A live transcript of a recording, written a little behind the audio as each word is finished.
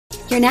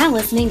You're now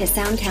listening to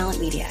Sound Talent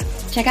Media.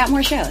 Check out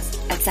more shows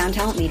at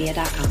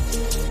soundtalentmedia.com.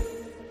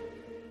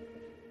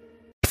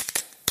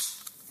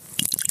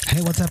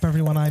 Hey, what's up,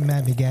 everyone? I'm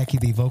Matt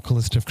Migaki, the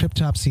vocalist of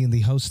Cryptopsy and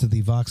the host of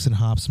the Vox and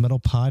Hops Metal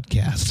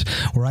Podcast,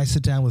 where I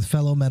sit down with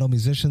fellow metal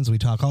musicians. We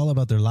talk all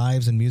about their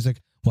lives and music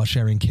while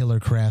sharing killer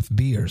craft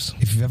beers.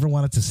 If you've ever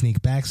wanted to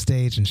sneak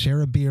backstage and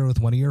share a beer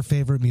with one of your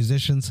favorite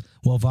musicians,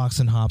 well, Vox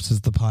and Hops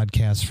is the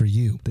podcast for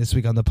you. This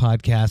week on the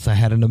podcast, I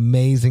had an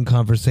amazing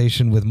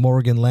conversation with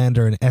Morgan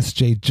Lander and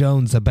S.J.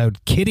 Jones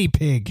about Kitty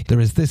Pig.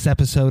 There is this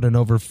episode and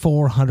over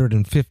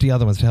 450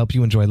 other ones to help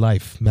you enjoy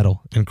life,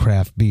 metal, and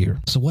craft beer.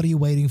 So what are you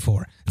waiting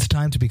for? It's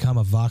time to become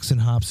a Vox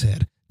and Hops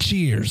head.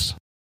 Cheers!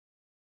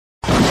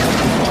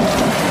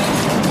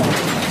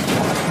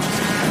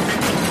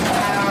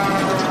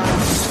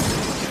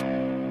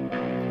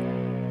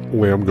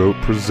 Lamb Goat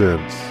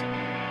presents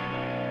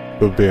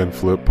the Van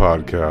Flip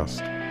Podcast.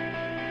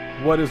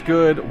 What is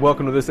good?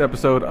 Welcome to this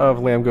episode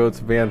of Lamb Goat's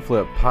Van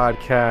Flip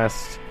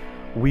Podcast.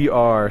 We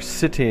are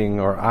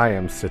sitting, or I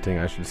am sitting,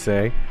 I should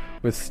say,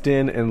 with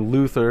Stin and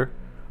Luther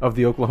of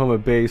the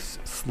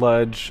Oklahoma-based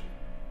sludge,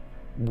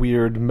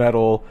 weird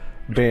metal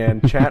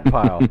band Chat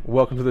Pile.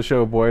 Welcome to the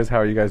show, boys. How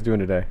are you guys doing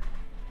today?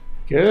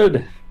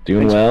 Good.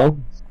 Doing well.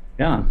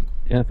 Yeah.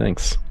 Yeah,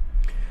 thanks.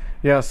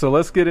 Yeah, so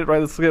let's get right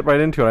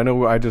into it. I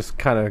know I just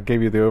kind of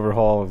gave you the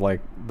overhaul of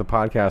like the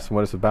podcast and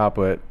what it's about,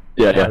 but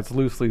it's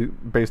loosely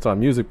based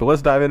on music. But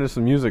let's dive into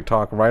some music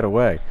talk right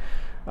away,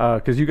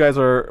 because you guys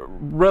are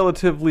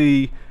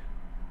relatively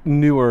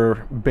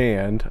newer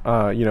band.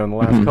 In the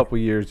last couple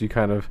of years, you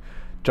kind of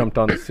jumped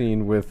on the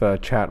scene with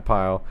Chat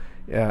Pile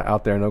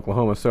out there in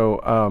Oklahoma.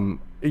 So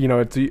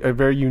it's a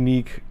very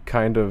unique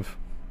kind of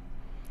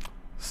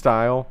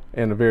style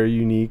and a very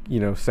unique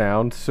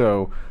sound.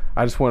 So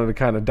I just wanted to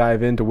kind of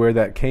dive into where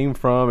that came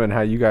from and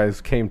how you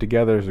guys came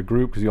together as a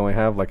group, because you only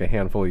have like a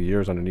handful of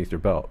years underneath your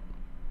belt.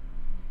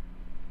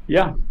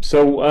 Yeah.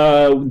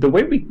 So the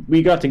way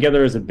we got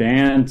together as a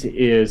band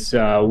is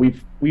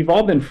we've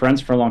all been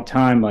friends for a long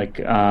time. Like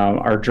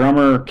our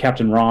drummer,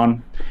 Captain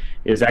Ron,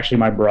 is actually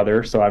my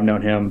brother, so I've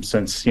known him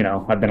since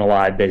I've been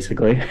alive,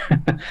 basically.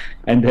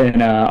 And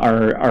then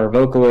our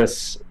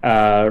vocalist,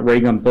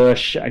 Reagan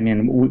Bush. I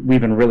mean, we've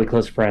been really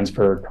close friends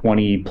for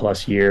 20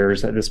 plus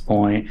years at this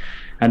point.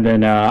 And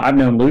then I've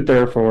known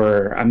Luther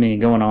for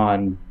going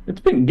on. It's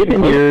been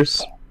getting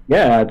years.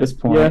 Yeah, at this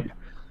point.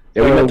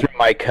 Yeah, we went through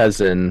my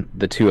cousin,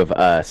 the two of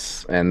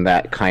us, and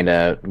that kind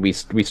of we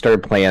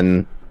started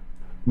playing.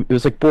 It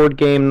was like board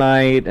game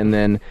night, and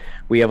then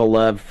we have a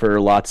love for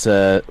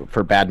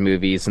for bad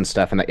movies and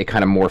stuff, and it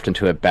kind of morphed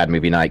into a bad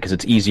movie night because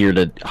it's easier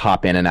to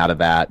hop in and out of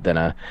that than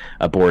a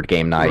board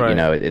game night.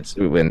 Right. It's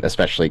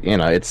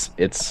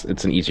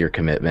an easier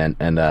commitment,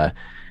 and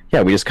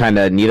we just kind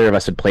of, neither of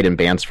us had played in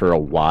bands for a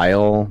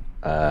while.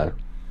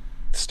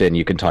 Stin,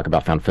 you can talk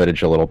about found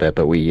footage a little bit,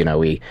 but he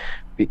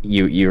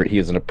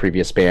was in a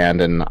previous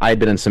band, and I'd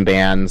been in some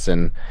bands,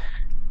 and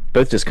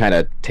both just kind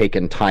of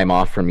taken time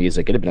off from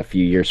music. It had been a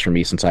few years for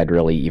me since I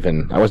wasn't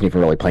even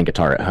really playing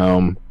guitar at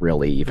home,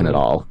 really, even at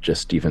all,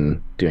 just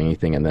even doing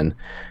anything. And then,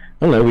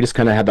 I don't know, we just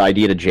kind of had the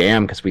idea to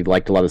jam because we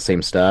liked a lot of the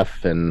same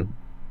stuff, and,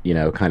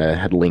 kind of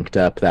had linked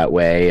up that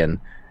way, and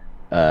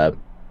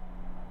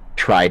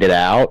tried it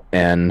out.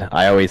 And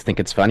I always think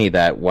it's funny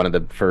that one of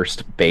the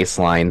first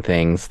baseline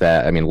things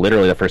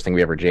literally the first thing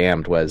we ever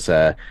jammed was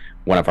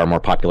one of our more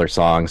popular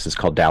songs is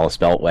called Dallas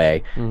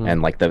Beltway,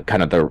 and like the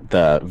kind of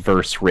the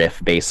verse riff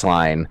bass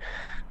line,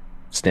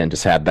 Stin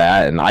just had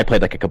that, and I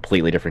played like a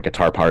completely different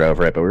guitar part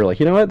over it, but we were like,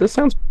 you know what, this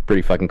sounds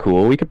pretty fucking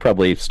cool, we could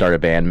probably start a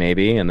band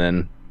maybe. And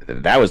then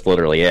that was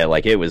literally it.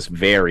 Like, it was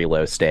very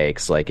low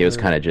stakes. Like, it was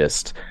kind of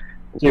just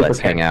let's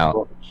hang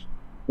out.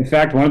 In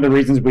fact, one of the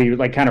reasons we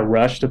kind of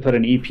rushed to put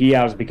an EP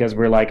out is because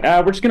we're like,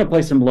 we're just going to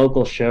play some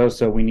local shows,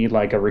 so we need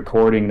like a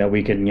recording that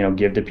we can,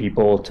 give to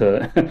people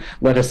to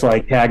let us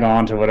like tag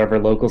on to whatever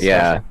local stuff.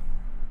 Yeah.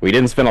 We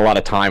didn't spend a lot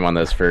of time on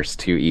those first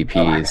two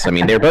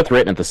EPs. They were both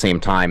written at the same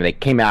time. They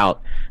came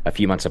out a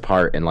few months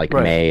apart in like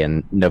May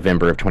and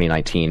November of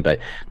 2019, but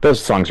those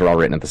songs were all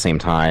written at the same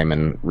time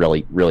and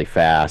really, really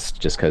fast,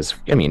 just because,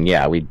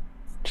 we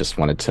just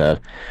wanted to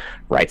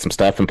write some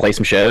stuff and play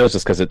some shows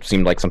just because it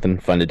seemed like something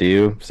fun to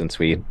do since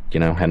we,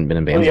 hadn't been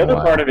in bands in a while.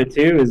 The other part of it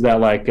too is that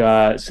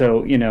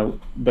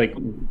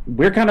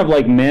we're kind of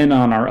like men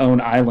on our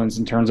own islands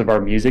in terms of our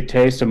music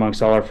taste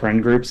amongst all our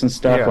friend groups and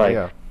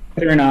stuff.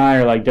 Peter and I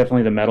are like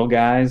definitely the metal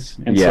guys.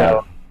 And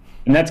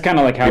and that's kind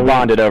of like how we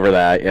bonded over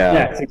that. Yeah.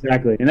 Yes,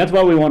 exactly. And that's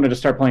why we wanted to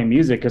start playing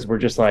music, because we're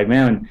just like,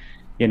 man,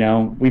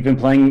 we've been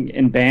playing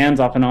in bands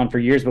off and on for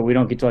years, but we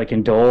don't get to like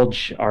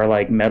indulge our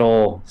like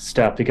metal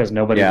stuff because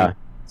nobody. Yeah.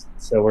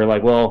 So we're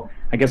like, well,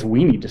 I guess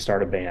we need to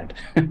start a band.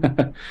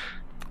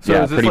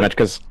 So pretty much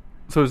because.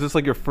 So is this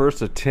like your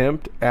first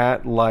attempt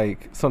at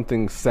like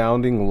something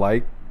sounding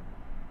like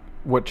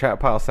what Chat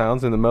Pile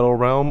sounds in the metal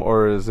realm,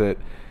 or is it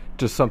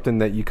just something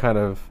that you kind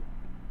of,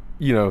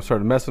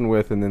 started messing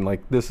with and then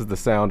like this is the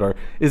sound, or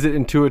is it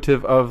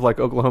intuitive of like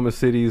Oklahoma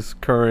City's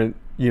current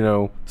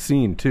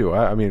scene too.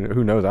 I mean,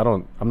 who knows?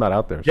 I'm not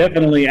out there. So.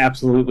 Definitely,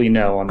 absolutely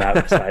no on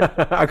that side.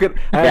 I had to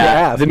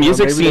ask. The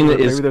music scene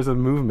maybe there's a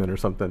movement or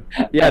something.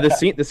 Yeah,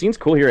 the scene's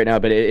cool here right now,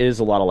 but it is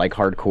a lot of like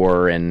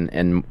hardcore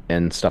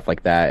and stuff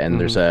like that. And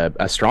there's a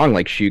strong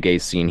like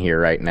shoegaze scene here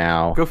right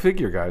now. Go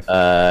figure, guys.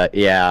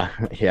 Yeah.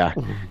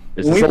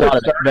 There's a lot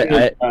of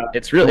it,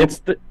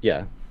 but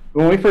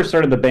When we first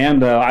started the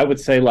band, though, I would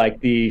say like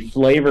the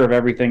flavor of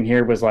everything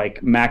here was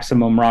like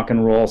maximum rock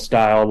and roll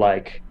style,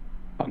 like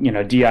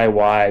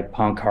DIY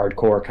punk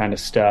hardcore kind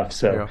of stuff.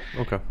 So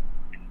okay.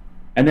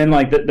 And then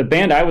like the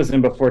band I was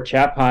in before,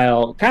 Chat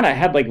Pile, kind of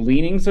had like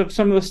leanings of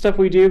some of the stuff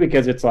we do,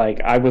 because it's like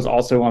I was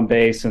also on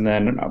bass, and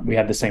then we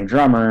had the same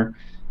drummer,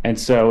 and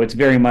so it's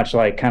very much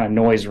like kind of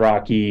noise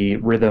rocky,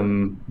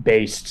 rhythm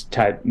based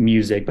type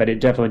music, but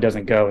it definitely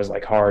doesn't go as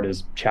like hard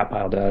as Chat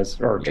Pile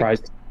does or tries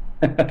to.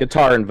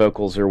 Guitar and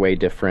vocals are way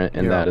different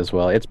in that as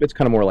well. It's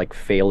kind of more like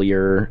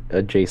Failure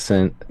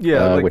adjacent,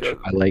 which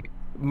I like.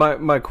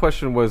 My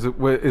question was,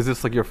 is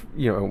this like your,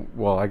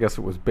 well, I guess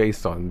it was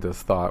based on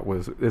this thought,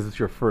 is this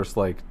your first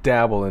like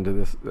dabble into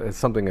this as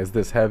something as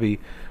this heavy,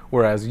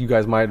 whereas you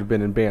guys might have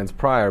been in bands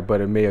prior,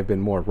 but it may have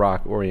been more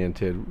rock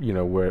oriented,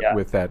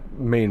 with that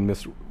main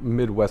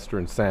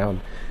Midwestern sound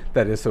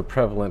that is so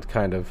prevalent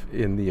kind of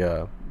in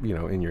the,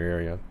 in your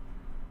area.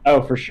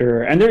 Oh, for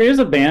sure. And there is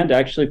a band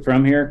actually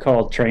from here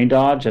called Train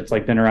Dodge that's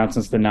like been around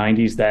since the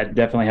 90s that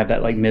definitely have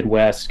that like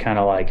Midwest kind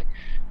of like,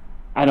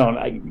 I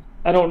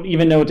don't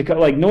even know what to call,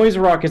 like noise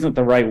rock isn't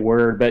the right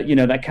word, but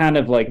that kind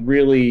of like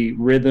really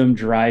rhythm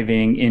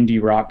driving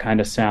indie rock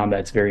kind of sound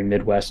that's very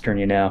Midwestern,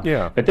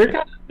 Yeah. But they're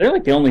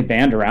like the only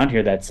band around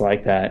here that's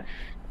like that.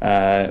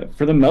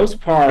 For the most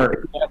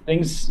part,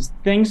 things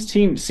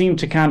seem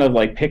to kind of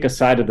like pick a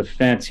side of the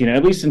fence,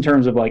 at least in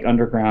terms of like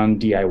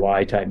underground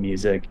DIY type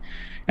music.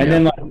 And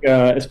then like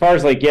as far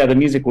as like the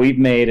music we've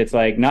made, it's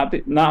like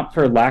not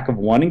for lack of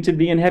wanting to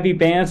be in heavy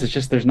bands. It's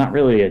just there's not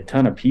really a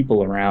ton of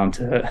people around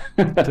to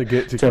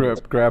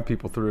grab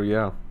people through.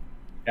 Yeah.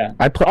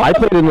 I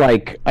played in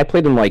like a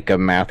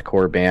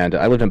mathcore band.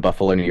 I lived in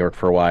Buffalo, New York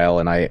for a while,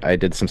 and I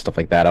did some stuff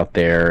like that out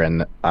there.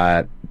 And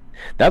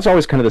that's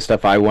always kind of the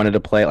stuff I wanted to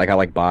play. Like I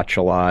like botch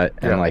a lot,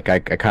 and like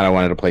I kind of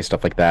wanted to play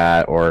stuff like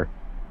that or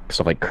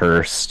stuff like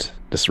Cursed.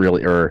 Just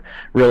really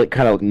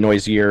kind of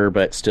noisier,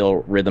 but still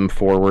rhythm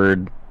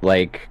forward,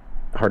 like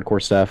hardcore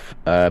stuff.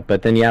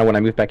 But then, when I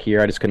moved back here,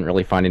 I just couldn't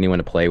really find anyone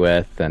to play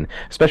with, and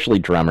especially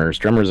drummers.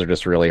 Drummers are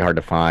just really hard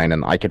to find,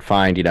 and I could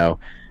find,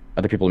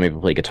 other people to maybe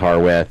play guitar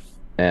with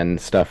and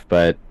stuff,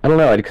 but I don't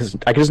know, because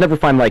I could just never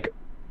find like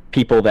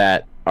people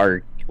that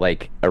are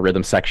like a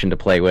rhythm section to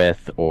play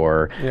with,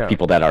 or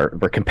people that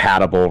were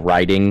compatible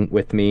writing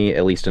with me,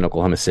 at least in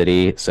Oklahoma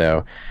City.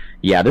 So.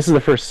 Yeah, this is the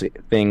first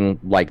thing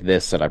like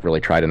this that I've really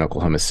tried in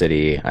Oklahoma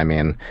City. I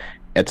mean,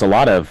 it's a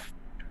lot of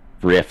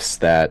riffs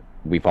that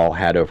we've all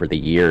had over the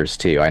years,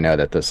 too. I know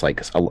that this,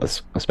 like,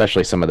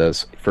 especially some of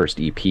those first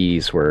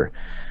EPs were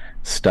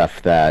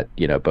stuff that,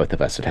 both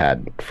of us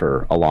had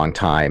for a long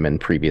time, and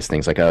previous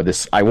things like,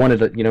 I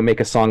wanted to, make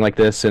a song like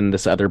this in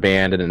this other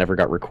band, and it never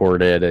got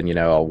recorded, and,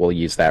 we'll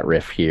use that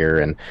riff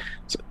here. And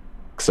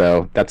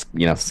so that's,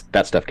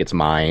 that stuff gets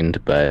mined,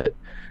 but,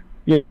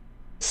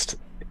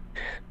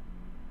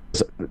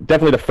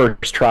 definitely the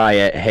first try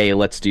at, hey,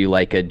 let's do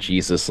like a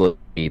Jesus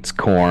meets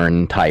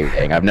Korn type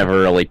thing. I've never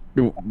really,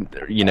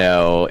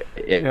 visualized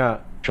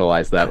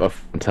that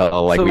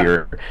until like we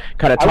were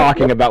kind of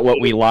talking about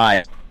what we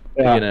like.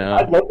 Yeah,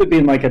 I'd love to be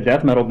in like a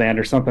death metal band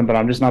or something, but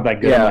I'm just not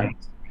that good.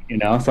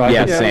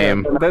 So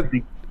same.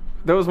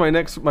 That was my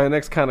next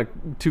kind of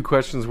two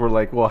questions were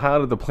like, well, how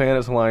did the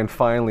planets align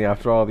finally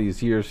after all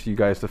these years for you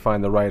guys to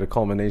find the right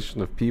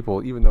culmination of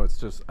people, even though it's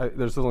just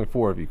there's only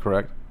 4 of you,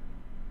 correct?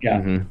 Yeah.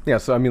 Mm-hmm. Yeah.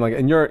 So I mean, like,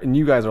 and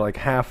you guys are like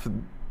half of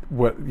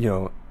what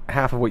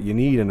you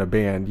need in a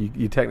band.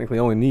 You technically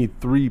only need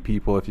 3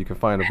 people if you can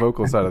find a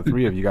vocalist out of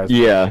 3 of you guys.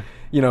 Yeah.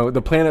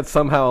 The planets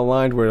somehow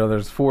aligned where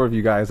there's 4 of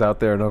you guys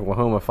out there in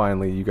Oklahoma.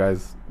 Finally, you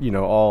guys,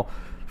 all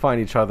find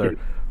each other.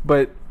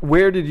 But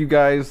where did you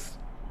guys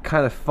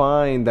kind of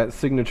find that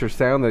signature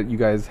sound that you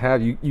guys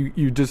have?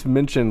 You just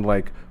mentioned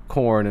like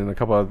Korn and a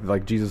couple of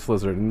like Jesus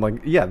Lizard, and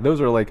like those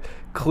are like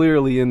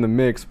clearly in the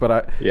mix,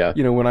 but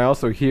when I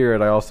also hear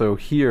it, I also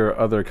hear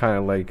other kind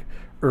of like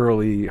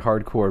early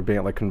hardcore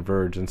band like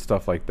Converge and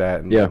stuff like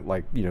that, and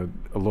like a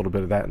little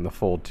bit of that in the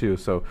fold too.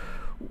 So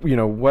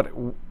what,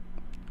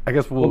 I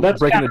guess we'll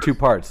break into 2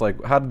 parts.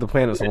 Like, how did the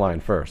planets align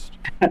first?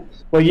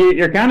 Well,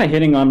 you're kind of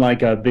hitting on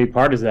like a big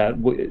part, is that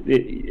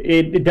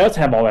it does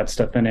have all that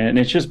stuff in it, and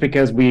it's just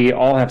because we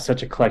all have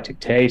such eclectic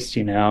taste,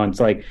 and it's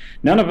like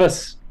none of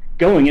us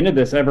going into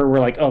this ever we're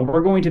like, oh,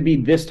 we're going to be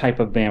this type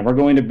of band, we're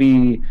going to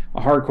be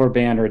a hardcore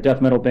band or a death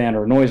metal band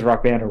or a noise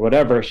rock band or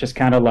whatever. It's just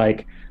kind of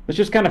like, let's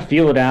just kind of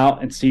feel it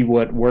out and see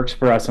what works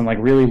for us, and like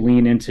really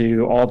lean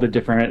into all the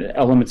different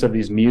elements of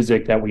these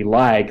music that we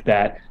like,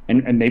 that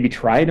and maybe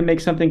try to make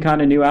something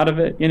kind of new out of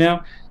it.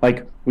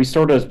 Like we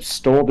sort of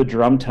stole the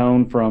drum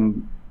tone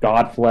from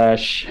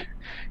Godflesh,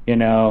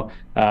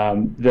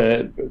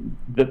 The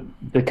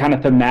kind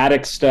of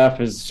thematic stuff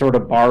is sort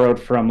of borrowed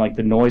from like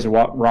the noise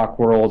rock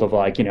world of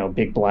like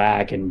Big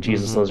Black and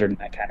Jesus Lizard and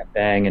that kind of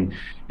thing, and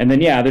then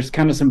there's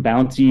kind of some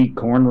bouncy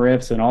corn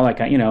riffs and all that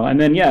kind, and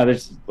then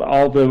there's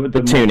all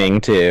the tuning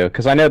too,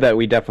 because I know that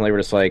we definitely were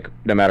just like,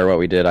 no matter what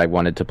we did, I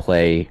wanted to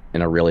play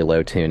in a really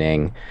low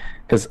tuning,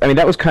 because I mean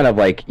that was kind of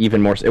like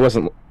even more. It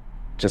wasn't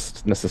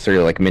just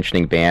necessarily like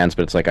mentioning bands,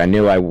 but it's like I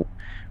knew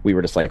we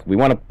were just like, we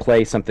want to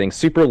play something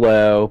super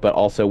low, but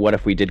also what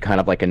if we did kind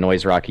of like a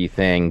noise rocky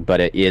thing,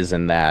 but it is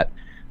in that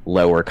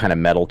lower kind of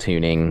metal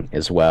tuning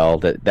as well.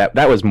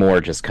 That was more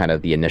just kind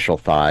of the initial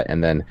thought,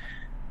 and then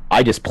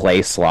I just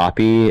play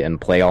sloppy and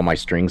play all my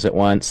strings at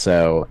once,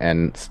 so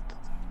and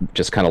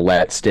just kind of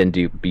let Stin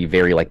be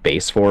very like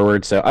bass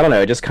forward. So I don't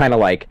know, it just kind of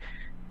like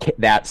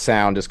that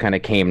sound just kind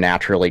of came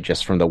naturally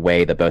just from the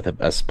way that both of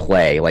us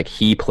play. Like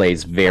he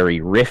plays very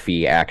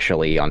riffy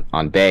actually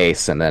on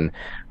bass, and then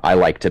I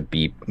like to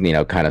be,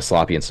 kind of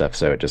sloppy and stuff.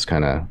 So it just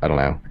kind of, I don't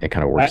know, it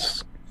kind of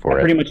works for it. I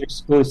pretty much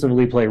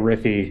exclusively play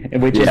riffy,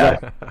 which is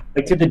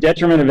like to the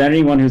detriment of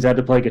anyone who's had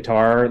to play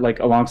guitar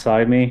like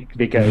alongside me,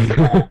 because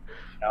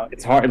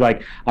it's hard.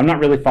 Like I'm not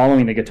really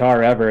following the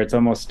guitar ever. It's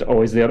almost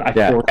always the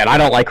other. And I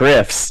don't like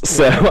riffs,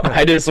 so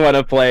I just want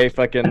to play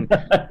fucking,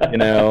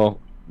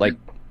 like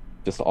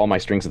just all my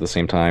strings at the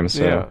same time.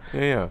 So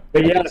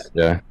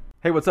But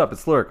Hey, what's up?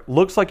 It's Lurk.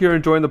 Looks like you're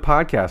enjoying the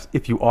podcast.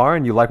 If you are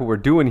and you like what we're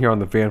doing here on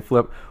the Van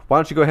Flip, why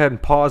don't you go ahead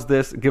and pause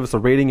this, give us a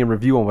rating and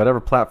review on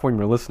whatever platform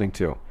you're listening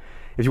to.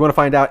 If you want to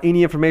find out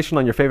any information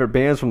on your favorite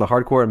bands from the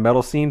hardcore and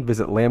metal scene,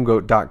 visit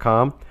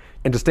lambgoat.com.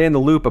 And to stay in the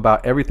loop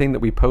about everything that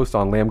we post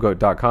on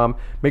lambgoat.com,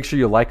 make sure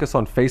you like us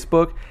on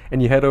Facebook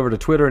and you head over to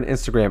Twitter and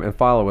Instagram and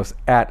follow us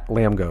at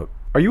lambgoat.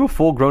 Are you a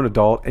full-grown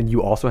adult and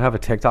you also have a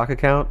TikTok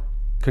account?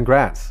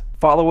 Congrats.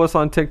 Follow us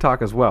on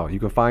TikTok as well. You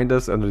can find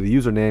us under the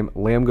username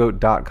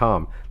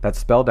lambgoat.com. That's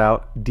spelled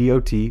out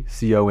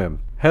DOTCOM.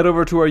 Head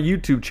over to our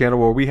YouTube channel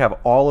where we have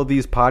all of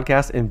these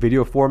podcasts in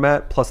video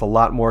format, plus a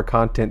lot more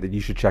content that you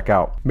should check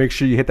out. Make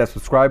sure you hit that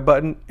subscribe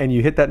button and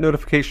you hit that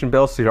notification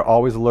bell so you're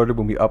always alerted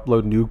when we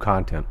upload new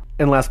content.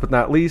 And last but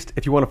not least,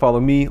 if you want to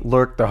follow me,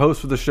 Lurk, the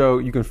host of the show,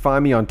 you can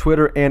find me on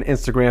Twitter and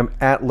Instagram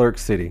at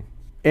LurkCity.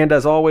 And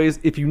as always,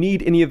 if you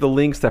need any of the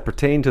links that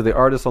pertain to the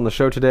artists on the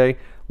show today,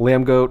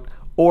 Lambgoat,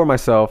 or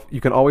myself, you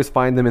can always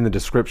find them in the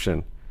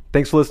description.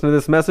 Thanks for listening to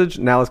this message.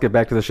 Now let's get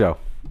back to the show.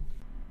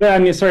 Yeah, I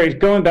mean, sorry,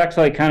 going back to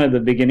like kind of the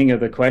beginning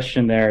of the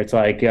question there, it's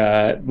like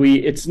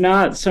it's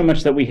not so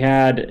much that we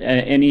had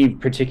any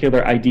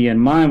particular idea in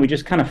mind. We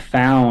just kind of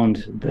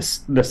found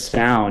the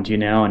sound,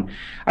 and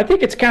I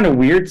think it's kind of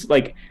weird.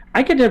 Like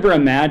I could never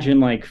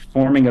imagine like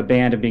forming a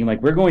band and being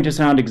like, we're going to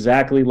sound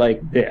exactly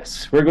like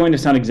this. We're going to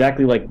sound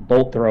exactly like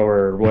Bolt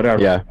Thrower or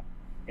whatever. Yeah.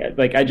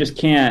 Like I just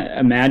can't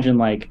imagine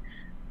like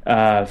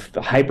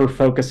hyper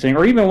focusing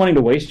or even wanting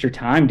to waste your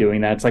time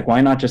doing that. It's like,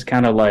 why not just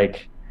kind of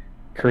like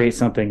create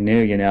something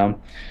new,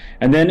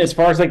 And then as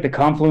far as like the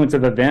confluence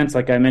of events,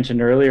 like I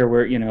mentioned earlier,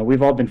 where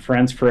we've all been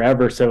friends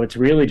forever, so it's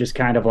really just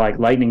kind of like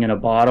lightning in a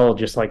bottle,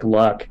 just like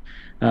luck.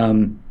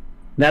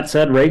 That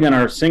said, Reagan,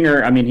 our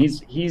singer, I mean,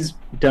 he's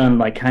done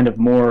like kind of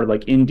more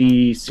like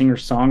indie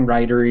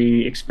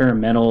singer-songwritery,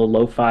 experimental,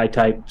 lo-fi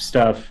type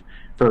stuff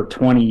for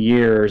 20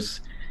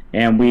 years,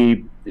 and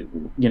we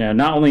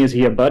not only is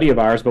he a buddy of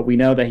ours, but we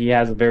know that he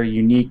has a very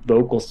unique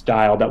vocal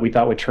style that we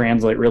thought would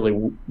translate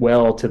really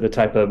well to the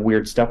type of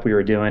weird stuff we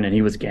were doing, and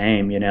he was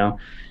game,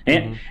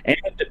 and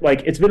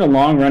like it's been a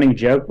long running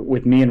joke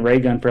with me and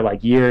Raygun for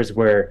like years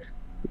where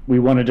we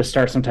wanted to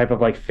start some type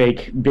of like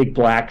fake Big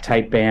Black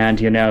type band,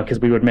 because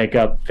we would make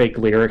up fake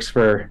lyrics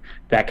for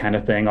that kind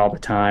of thing all the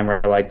time. We're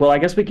like, well, I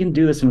guess we can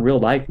do this in real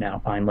life now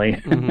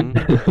finally.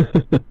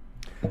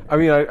 I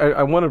mean,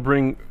 I want to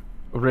bring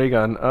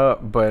Raygun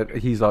up, but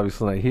he's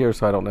obviously not here,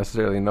 so I don't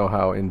necessarily know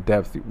how in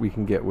depth we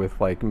can get with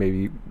like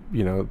maybe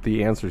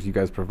the answers you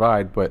guys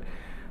provide. But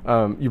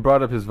you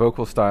brought up his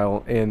vocal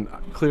style, and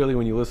clearly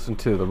when you listen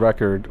to the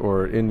record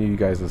or any of you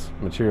guys'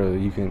 material,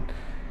 you can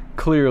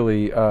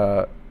clearly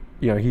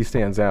he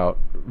stands out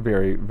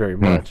very, very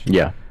much.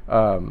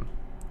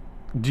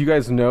 Do you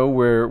guys know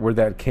where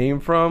that came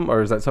from,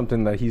 or is that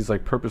something that he's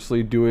like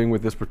purposely doing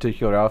with this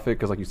particular outfit?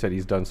 Because like you said,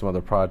 he's done some other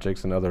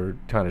projects and other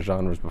kind of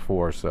genres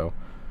before, so.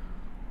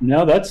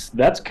 No, that's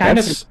kind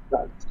of his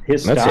style.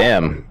 That's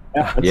him.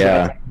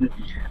 Yeah.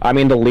 I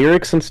mean, the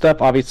lyrics and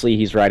stuff, obviously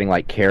he's writing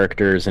like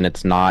characters, and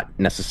it's not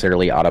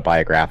necessarily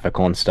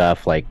autobiographical and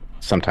stuff. Like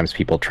sometimes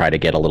people try to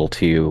get a little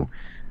too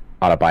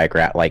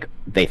like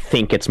they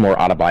think it's more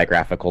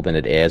autobiographical than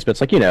it is, but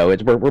it's like,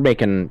 we're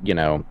making,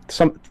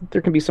 some,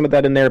 there can be some of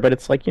that in there, but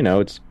it's like,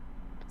 it's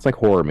like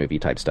horror movie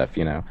type stuff,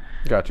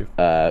 Got you.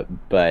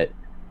 But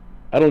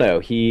I don't know.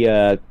 He,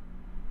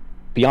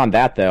 beyond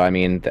that though, I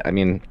mean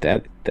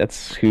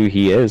that's who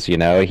he is,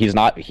 he's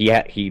not,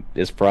 he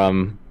is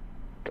from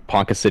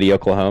Ponca City,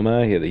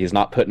 Oklahoma. He's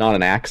not putting on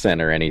an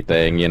accent or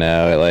anything,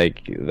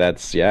 like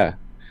that's, yeah.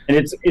 And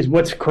it's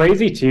what's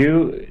crazy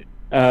too,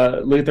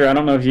 Luther, I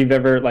don't know if you've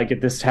ever, like,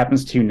 if this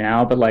happens to you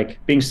now, but like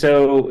being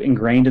so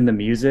ingrained in the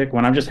music,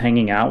 when I'm just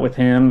hanging out with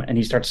him and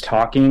he starts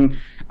talking,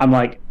 I'm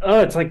like, oh,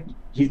 it's like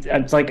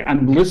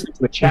I'm listening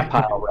to a chat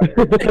pile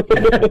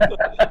record.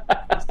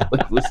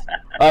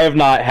 I have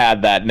not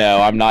had that.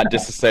 No, I'm not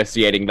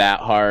disassociating that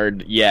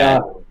hard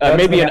yet.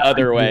 Maybe in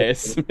other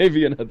ways.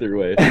 Maybe in other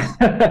ways.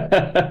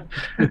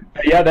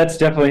 Yeah, that's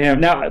definitely him.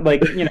 Now,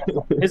 like,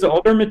 his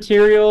older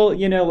material,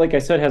 like I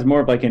said, has more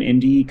of like an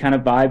indie kind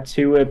of vibe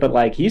to it, but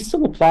like he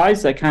still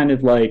applies that kind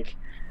of like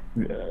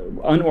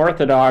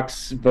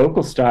unorthodox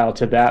vocal style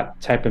to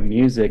that type of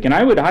music. And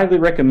I would highly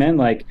recommend,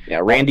 like,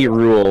 Randy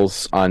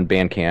Rules on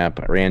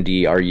Bandcamp.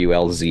 Randy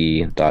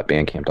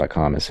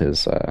RULZ.bandcamp.com is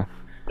his.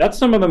 That's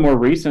some of the more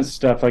recent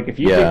stuff. Like if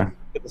you look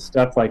at the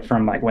stuff like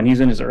from like when he's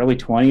in his early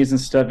 20s and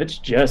stuff, it's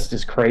just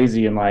as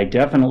crazy and like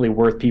definitely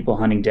worth people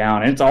hunting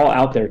down. And it's all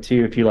out there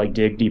too if you like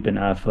dig deep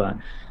enough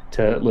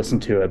to listen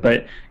to it.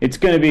 But it's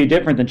going to be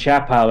different than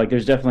Chat Pile. Like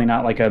there's definitely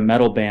not like a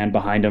metal band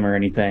behind him or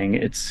anything.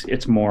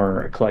 It's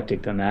more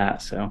eclectic than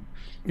that. So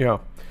yeah,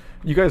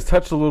 you guys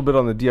touched a little bit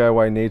on the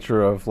DIY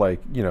nature of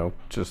like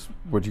just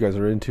what you guys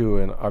are into,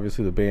 and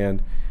obviously the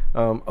band.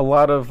 A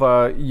lot of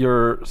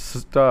your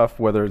stuff,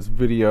 whether it's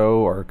video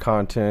or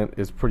content,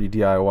 is pretty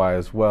DIY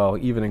as well,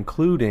 even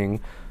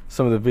including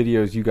some of the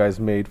videos you guys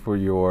made for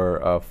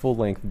your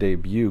full-length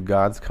debut,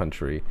 God's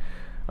Country.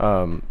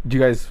 Do you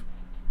guys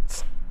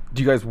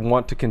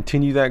want to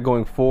continue that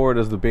going forward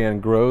as the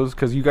band grows?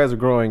 Because you guys are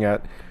growing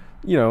at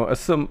a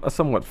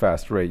somewhat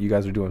fast rate. You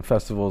guys are doing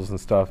festivals and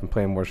stuff and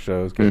playing more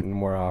shows, getting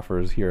more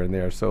offers here and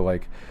there. So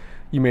like,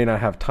 you may not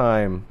have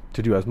time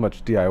to do as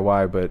much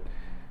DIY, but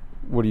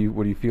what do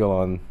you feel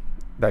on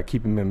that,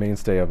 keeping the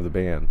mainstay of the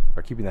band,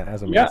 or keeping that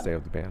as a mainstay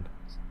of the band?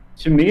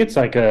 To me, it's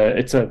like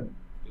a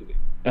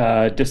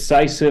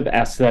decisive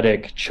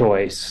aesthetic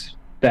choice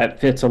that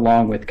fits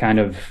along with kind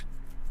of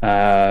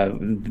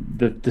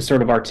the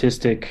sort of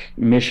artistic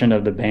mission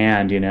of the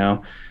band.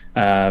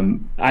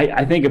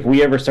 I think if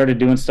we ever started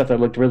doing stuff that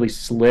looked really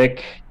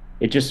slick,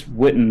 it just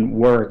wouldn't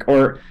work.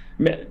 Or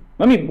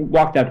let me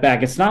walk that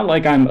back. It's not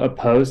like I'm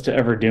opposed to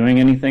ever doing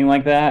anything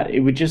like that.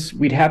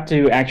 We'd have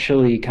to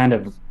actually kind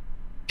of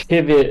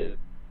pivot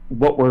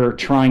what we're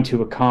trying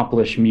to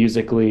accomplish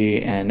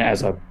musically and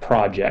as a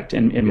project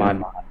in my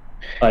mind.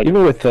 Like,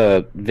 even with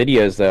the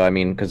videos though, I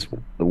mean, because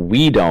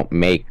we don't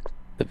make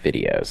the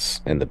videos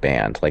in the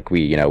band. Like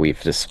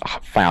we've just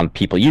found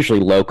people, usually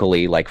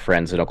locally, like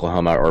friends in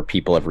Oklahoma, or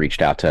people have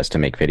reached out to us to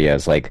make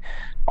videos. Like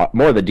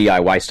more of the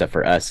DIY stuff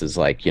for us is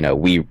like,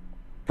 we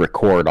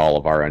record all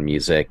of our own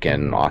music,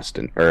 and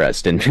Austin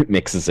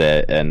mixes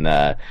it, and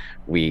so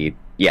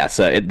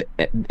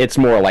it's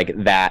more like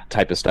that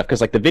type of stuff, because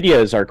like the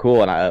videos are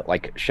cool, and I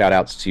like shout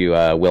outs to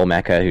Will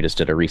Mecca, who just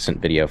did a recent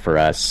video for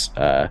us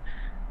for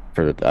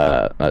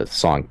a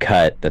song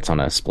Cut that's on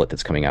a split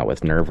that's coming out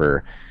with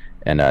Nerver,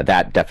 and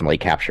that definitely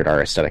captured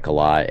our aesthetic a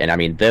lot. And I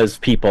mean, those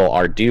people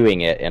are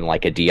doing it in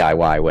like a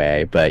DIY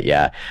way, but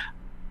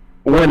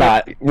we're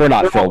not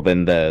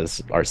filming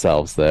those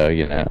ourselves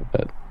though,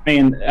 but I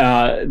mean,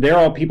 they're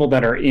all people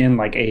that are in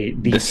like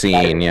the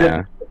scene,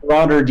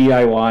 broader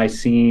DIY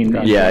scene.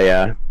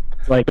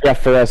 Like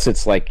for us,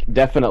 it's like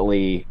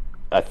definitely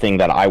a thing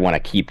that I want to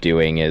keep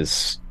doing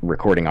is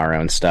recording our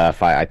own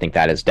stuff. I think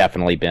that has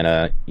definitely been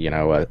a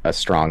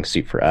strong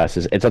suit for us.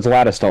 It's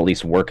allowed us to at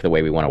least work the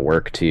way we want to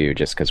work too,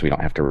 just because we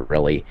don't have to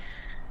really,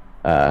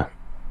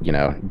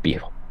 be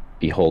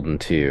beholden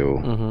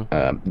to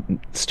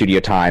studio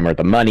time or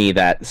the money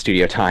that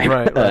studio time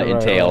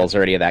entails,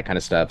 or any of that kind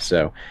of stuff.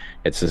 So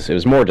it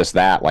was more just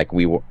that, like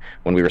when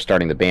we were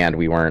starting the band,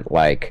 we weren't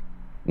like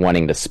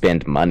wanting to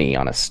spend money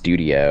on a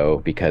studio,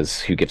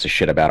 because who gives a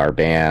shit about our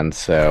band?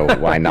 So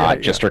why not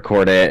just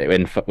record it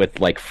with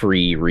like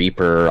free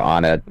Reaper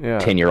on a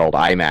 10-year-old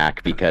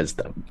iMac? Because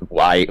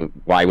why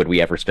would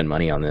we ever spend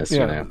money on this?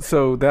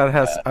 So that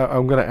has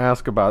I'm going to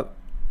ask about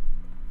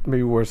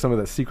maybe where some of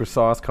that secret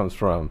sauce comes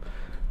from,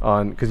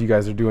 because you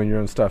guys are doing your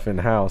own stuff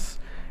in-house.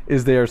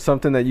 Is there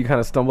something that you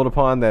kind of stumbled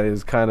upon that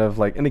is kind of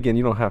like, and again,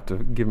 you don't have to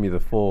give me the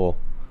full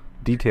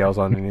details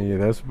on any of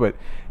this, but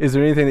is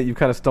there anything that you've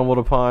kind of stumbled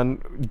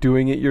upon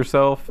doing it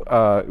yourself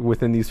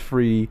within these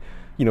free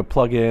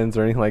plugins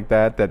or anything like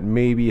that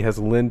maybe has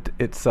lent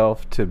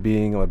itself to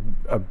being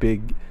a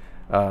big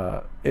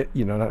not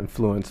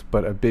influence,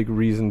 but a big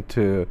reason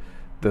to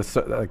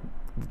the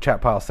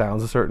Chat Pile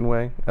sounds a certain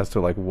way, as to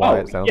like why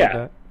it sounds like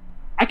that?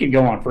 I could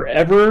go on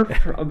forever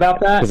about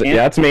that.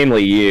 That's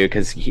mainly you,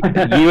 because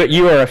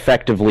you are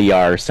effectively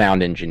our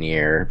sound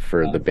engineer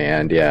for the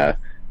band.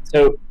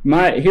 So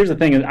here's the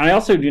thing is, I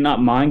also do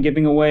not mind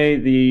giving away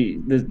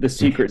the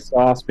secret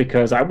sauce,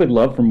 because I would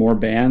love for more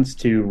bands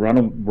to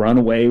run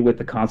away with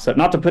the concept.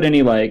 Not to put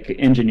any like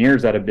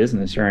engineers out of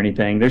business or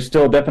anything. There's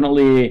still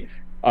definitely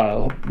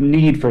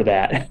need for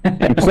that.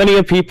 And plenty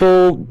of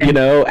people,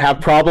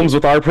 have problems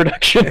with our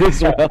production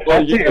as well.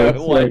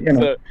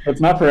 It's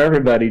not for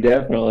everybody,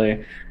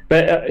 definitely.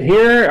 But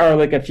here are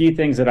like a few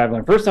things that I've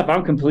learned. First off,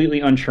 I'm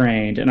completely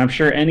untrained, and I'm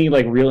sure any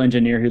like real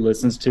engineer who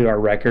listens to our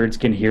records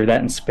can hear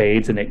that in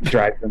spades, and it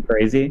drives them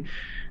crazy.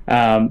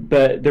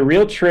 But the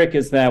real trick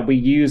is that we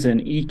use an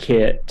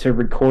E-kit to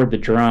record the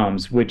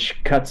drums,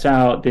 which cuts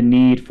out the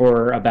need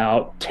for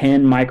about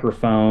 10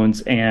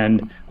 microphones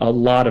and a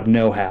lot of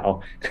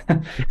know-how.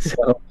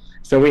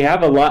 So we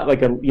have a lot,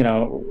 like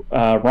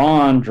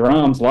Ron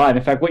drums live.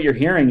 In fact, what you're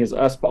hearing is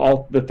us,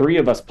 all the three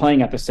of us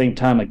playing at the same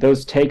time. Like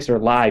those takes are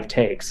live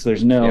takes.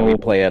 There's no. Yeah, we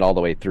play it all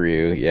the way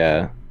through.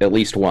 Yeah, at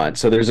least once.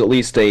 So there's at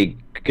least a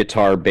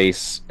guitar,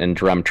 bass, and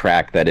drum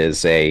track that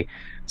is a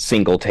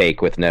single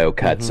take with no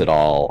cuts at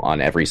all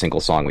on every single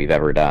song we've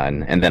ever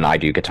done, and then I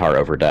do guitar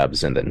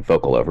overdubs and then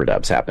vocal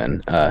overdubs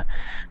happen. But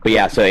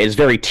yeah, so it's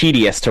very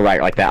tedious to write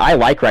like that. I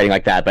like writing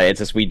like that, but it's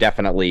just we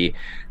definitely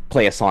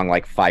play a song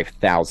like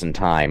 5,000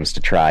 times to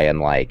try and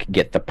like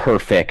get the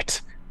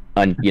perfect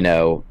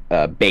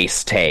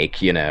bass take,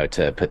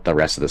 to put the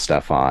rest of the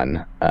stuff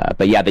on.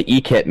 But yeah, the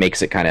E-kit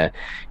makes it kind of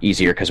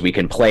easier because we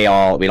can play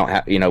all. We don't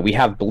have, we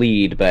have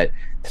bleed, but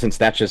since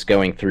that's just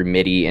going through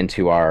MIDI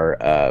into our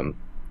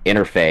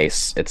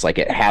interface, it's like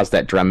it has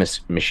that drum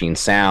machine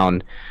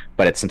sound,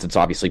 but since it's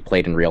obviously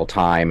played in real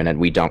time, and then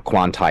we don't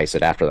quantize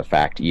it after the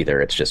fact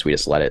either. It's just we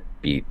just let it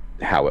be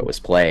how it was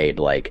played.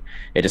 Like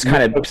it just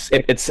kind of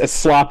it's a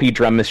sloppy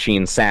drum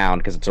machine sound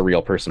because it's a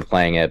real person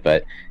playing it,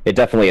 but it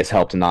definitely has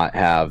helped to not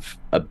have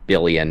a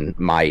billion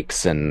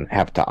mics and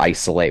have to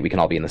isolate. We can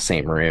all be in the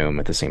same room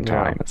at the same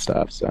time and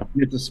stuff. So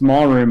it's a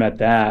small room at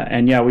that,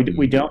 and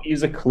we don't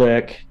use a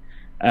click.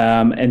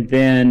 And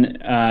then,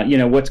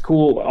 what's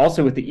cool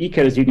also with the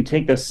E-kit is you can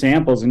take those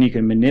samples and you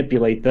can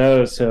manipulate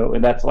those. So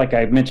that's like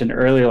I mentioned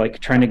earlier, like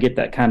trying to get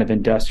that kind of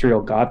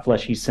industrial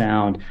Godfleshy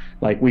sound.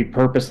 Like we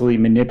purposely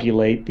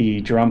manipulate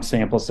the drum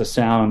samples to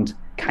sound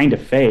kind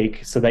of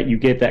fake so that you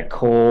get that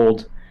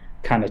cold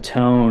kind of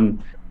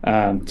tone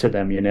to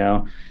them,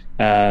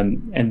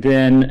 and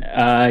then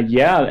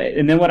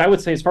what I would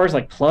say as far as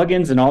like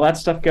plugins and all that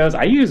stuff goes,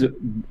 I use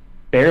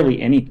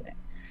barely anything.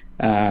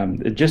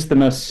 Just the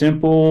most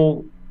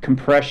simple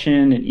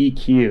compression and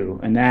EQ,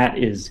 and that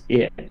is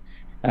it.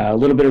 A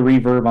little bit of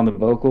reverb on the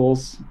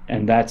vocals,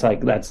 and that's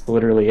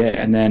literally it.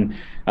 And then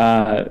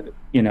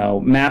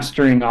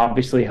mastering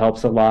obviously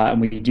helps a lot,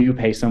 and we do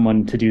pay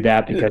someone to do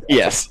that because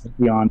yes, it's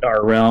beyond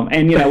our realm.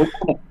 And we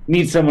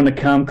need someone to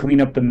come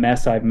clean up the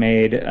mess I've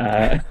made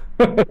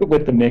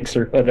with the mix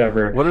or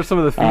whatever. What are some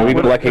of the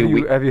feedback?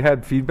 Have you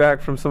had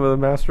feedback from some of the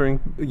mastering,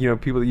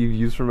 people that you've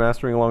used for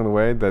mastering along the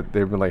way that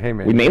they've been like, hey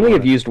man? We mainly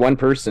have used one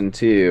person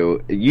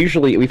too.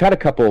 Usually we've had a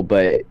couple,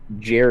 but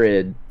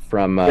Jared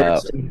from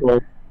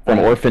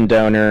Orphan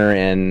Donor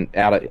and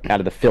out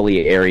of the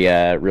Philly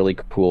area, really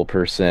cool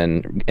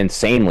person,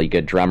 insanely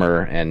good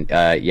drummer, and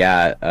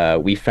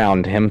we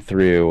found him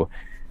through.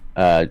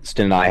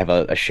 Stin and I have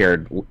a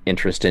shared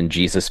interest in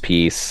Jesus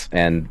Piece,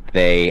 and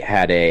they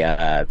had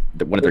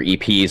one of their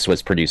EPs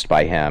was produced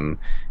by him,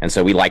 and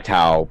so we liked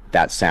how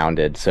that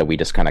sounded. So we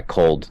just kind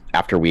of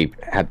after we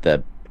had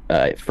the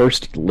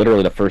first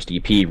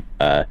EP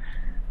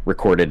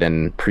recorded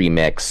and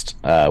pre-mixed,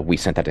 we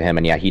sent that to him,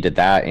 and he did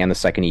that and the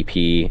second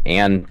EP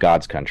and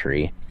God's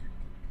Country,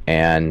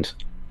 and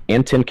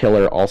Tin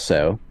Killer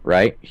also,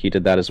 right? He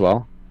did that as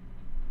well.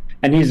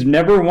 And he's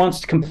never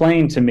once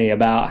complained to me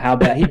about how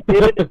bad. He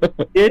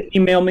did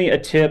email me a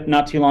tip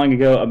not too long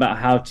ago about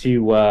how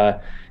to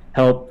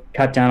help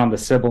cut down on the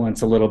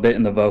sibilance a little bit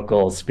in the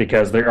vocals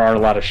because there are a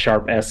lot of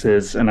sharp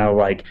S's, and I was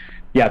like,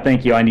 yeah,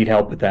 thank you, I need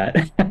help with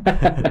that.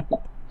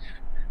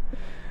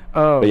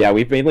 But yeah,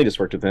 we've mainly just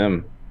worked with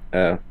him.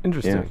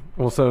 Interesting. Yeah.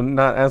 Well, so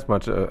not as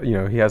much,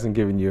 he hasn't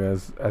given you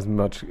as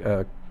much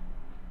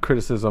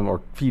criticism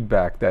or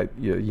feedback that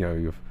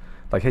you've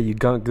like, hey, you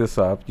gunk this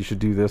up, you should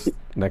do this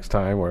next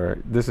time, or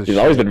this is. He's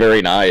always been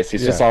very nice.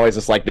 He's just always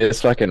just like,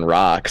 this fucking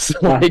rocks.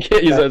 Like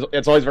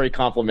it's always very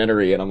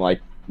complimentary, and I'm like,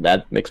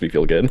 that makes me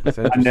feel good.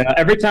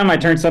 Every time I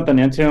turn something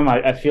into him,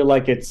 I feel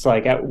like it's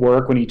like at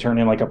work when you turn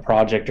in like a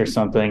project or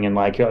something, and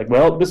like you're like,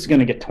 well, this is going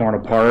to get torn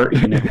apart.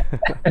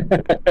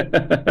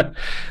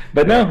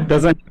 But no,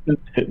 doesn't.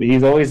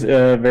 He's always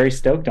very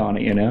stoked on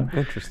it.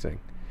 Interesting.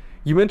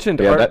 You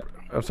mentioned art.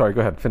 I'm sorry.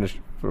 Go ahead. Finish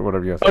for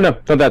whatever you have to say.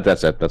 Oh no,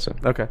 that's it.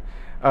 Okay.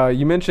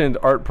 You mentioned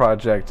art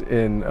project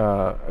in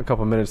a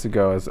couple minutes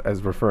ago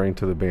as referring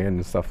to the band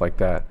and stuff like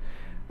that.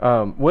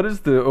 What is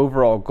the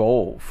overall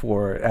goal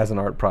for it as an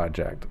art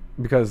project?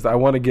 Because I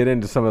want to get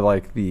into some of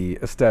like the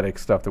aesthetic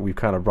stuff that we've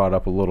kind of brought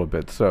up a little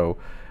bit. So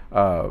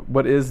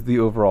what is the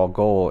overall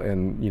goal,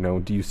 and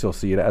do you still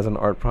see it as an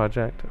art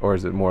project, or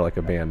is it more like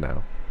a band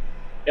now?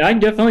 I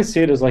definitely see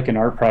it as like an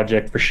art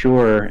project for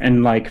sure.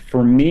 And like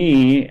for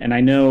me, and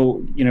I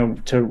know,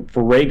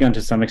 for Raygun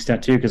to some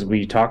extent too, because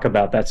we talk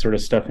about that sort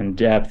of stuff in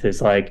depth,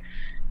 is like,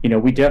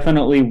 we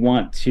definitely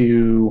want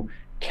to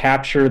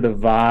capture the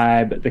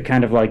vibe, the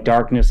kind of like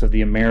darkness of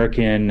the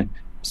American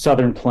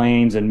Southern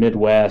Plains and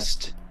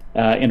Midwest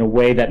in a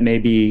way that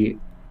maybe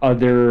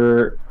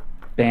other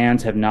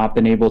bands have not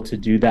been able to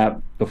do that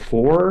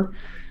before.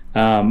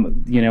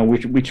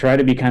 We try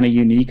to be kind of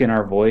unique in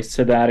our voice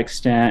to that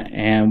extent,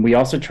 and we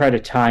also try to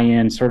tie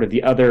in sort of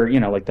the other,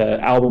 like the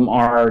album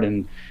art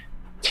and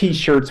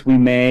t-shirts we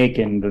make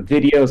and the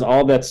videos,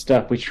 all that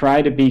stuff, we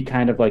try to be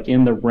kind of like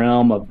in the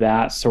realm of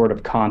that sort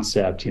of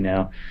concept,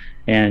 and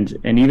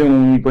even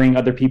when we bring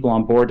other people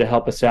on board to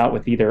help us out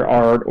with either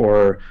art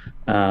or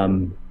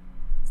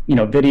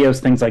videos,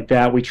 things like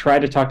that, we try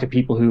to talk to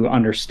people who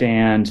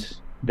understand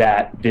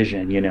that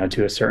vision,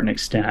 to a certain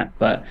extent.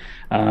 But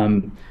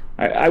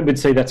I would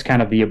say that's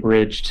kind of the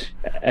abridged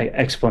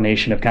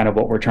explanation of kind of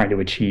what we're trying to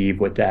achieve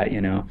with that.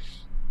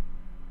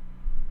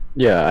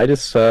 Yeah, I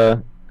just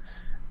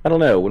I don't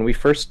know. When we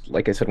first,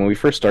 like I said, when we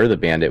first started the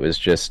band, it was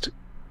just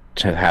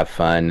to have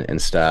fun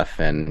and stuff,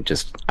 and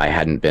just I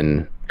hadn't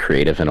been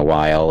creative in a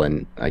while,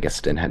 and I guess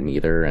Stin hadn't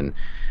either, and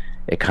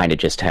it kind of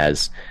just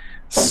has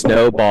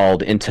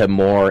snowballed into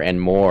more and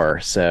more.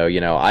 So,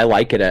 I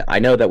like it. I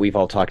know that we've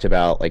all talked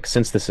about, like,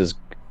 since this has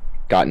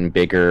gotten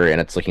bigger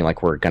and it's looking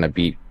like we're going to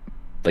be,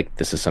 like,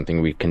 this is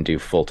something we can do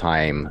full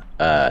time.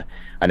 I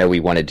know we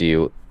want to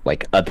do,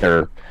 like,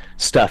 other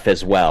stuff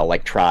as well,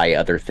 like try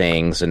other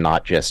things and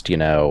not just,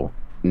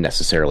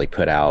 necessarily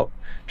put out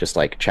just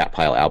like Chat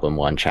Pile album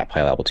 1, Chat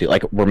Pile album 2.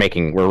 Like we're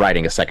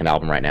writing a second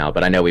album right now,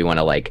 but I know we want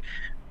to, like,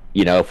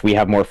 if we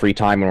have more free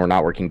time and we're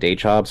not working day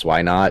jobs,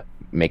 why not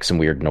make some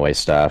weird noise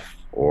stuff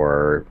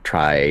or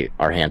try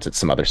our hands at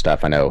some other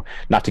stuff. I know,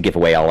 not to give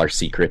away all our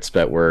secrets,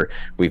 but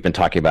we've been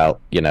talking about,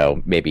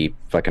 maybe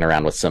fucking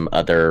around with some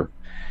other,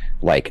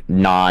 like,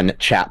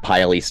 non-chat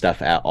piley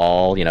stuff at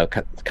all,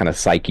 kind of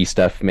psyche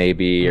stuff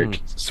maybe, or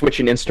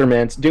switching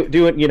instruments,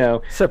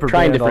 doing, separate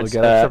trying different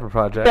stuff, separate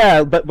projects.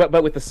 Yeah,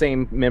 but with the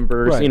same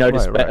members, right.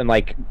 And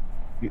like,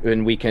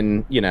 and we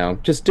can,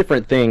 just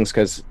different things,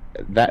 because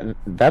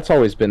that's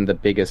always been the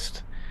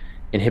biggest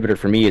inhibitor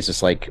for me, is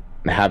just like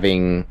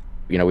having,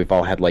 we've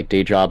all had like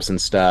day jobs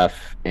and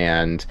stuff,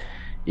 and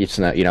it's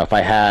not,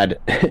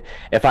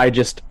 if I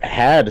just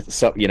had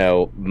some,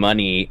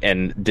 money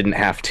and didn't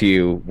have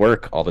to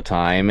work all the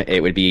time,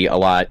 it would be a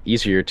lot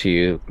easier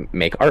to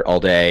make art all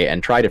day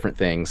and try different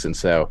things. And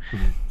so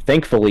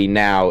thankfully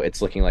now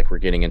it's looking like we're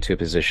getting into a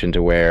position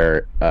to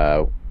where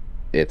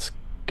it's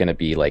going to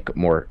be like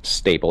more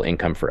stable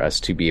income for us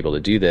to be able to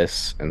do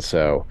this. And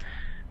so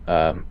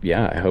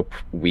I hope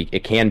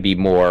it can be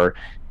more,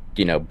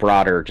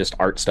 broader, just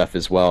art stuff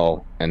as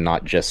well, and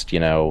not just,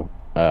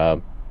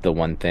 the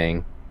one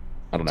thing.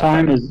 I don't know.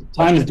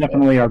 Time is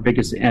definitely our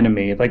biggest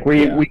enemy. Like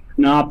we're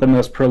not the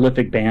most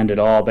prolific band at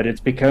all, but it's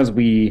because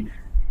we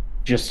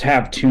just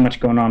have too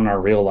much going on in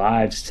our real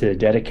lives to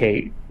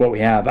dedicate what we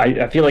have.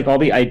 I feel like all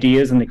the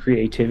ideas and the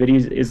creativity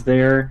is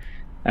there,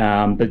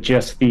 but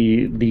just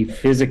the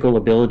physical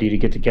ability to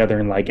get together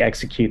and like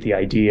execute the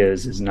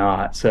ideas is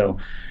not. So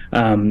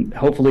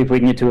hopefully if we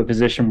can get to a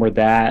position where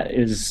that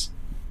is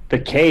the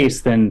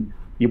case, then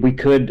we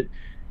could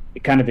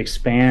kind of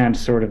expand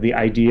sort of the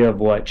idea of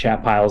what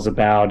Chat Pile's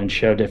about and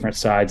show different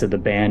sides of the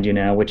band,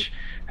 which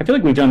I feel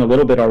like we've done a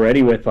little bit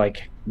already with,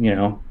 like,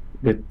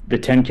 with the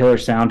 10 Killer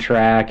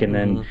soundtrack, and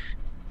then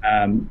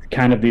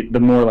kind of the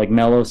more like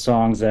mellow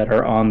songs that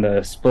are on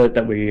the split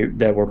that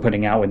we're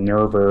putting out with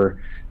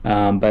Nerver.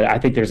 But I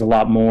think there's a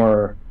lot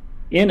more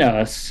in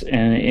us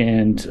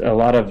and a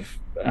lot of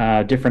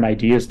different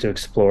ideas to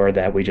explore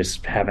that we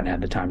just haven't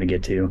had the time to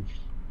get to.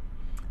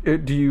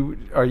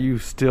 Are you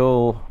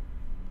still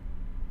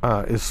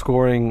is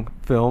scoring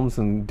films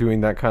and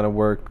doing that kind of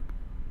work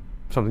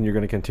something you're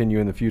going to continue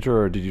in the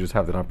future, or did you just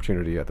have that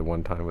opportunity at the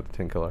one time with the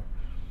 10 Killer?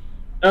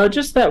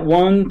 Just that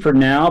one for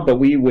now, but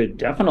we would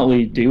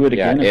definitely do it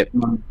again if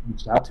someone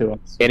reached out to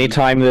us.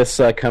 Anytime this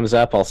comes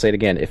up, I'll say it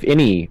again. If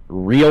any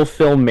real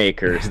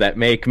filmmakers that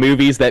make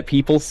movies that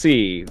people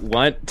see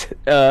want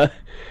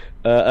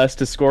us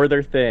to score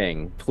their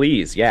thing,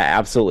 please,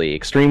 absolutely,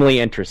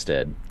 extremely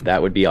interested.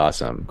 That would be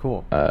awesome.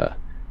 Cool.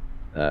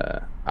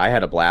 I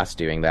had a blast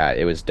doing that.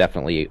 It was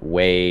definitely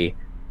way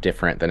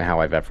different than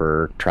how I've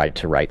ever tried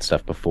to write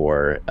stuff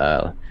before,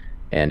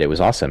 and it was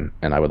awesome,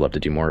 and I would love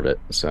to do more of it.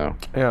 So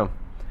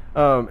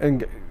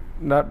and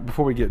not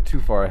before we get too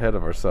far ahead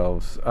of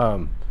ourselves,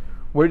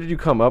 where did you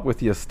come up with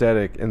the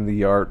aesthetic and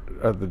the art,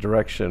 the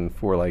direction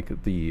for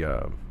like the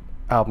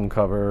album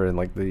cover and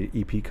like the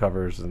EP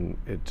covers? And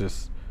it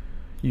just,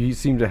 you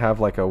seem to have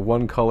like a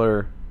one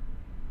color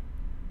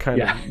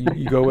kind of,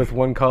 you go with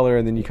one color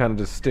and then you kind of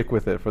just stick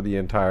with it for the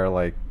entire,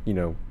 like,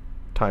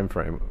 time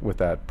frame with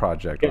that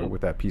project or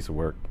with that piece of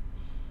work.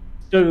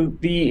 So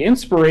the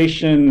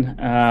inspiration,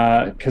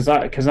 because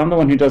I'm the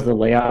one who does the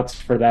layouts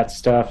for that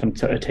stuff and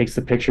takes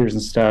the pictures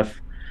and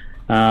stuff.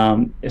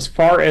 As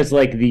far as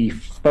like the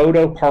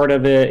photo part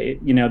of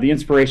it, the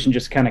inspiration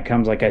just kind of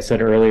comes, like I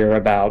said earlier,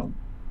 about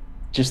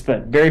just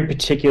that very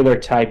particular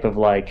type of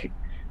like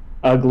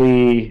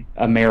ugly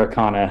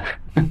Americana.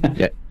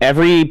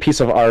 Every piece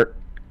of art,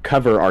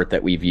 cover art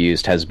that we've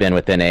used has been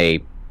within a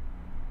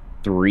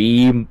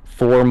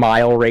 3-4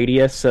 mile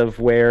radius of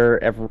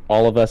where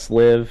all of us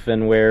live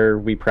and where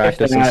we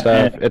practice and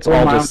stuff. It's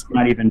all just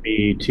not even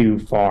be too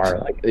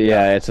far.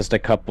 It's just a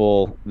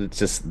couple. It's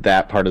just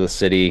that part of the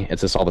city.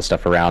 It's just all the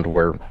stuff around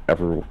where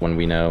everyone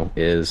we know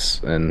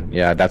is, and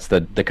that's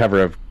the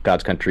cover of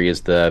God's Country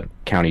is the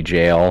county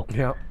jail.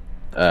 Yeah.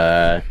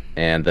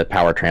 and the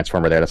power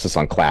transformer there. That's the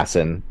song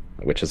Classin,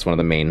 which is one of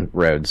the main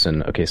roads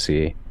in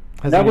OKC.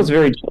 That was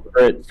very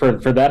deliberate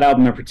for that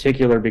album in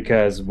particular,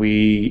 because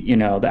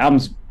the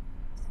album's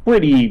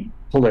pretty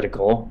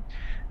political,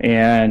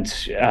 and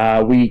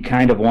we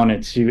kind of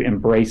wanted to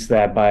embrace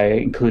that by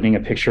including a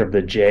picture of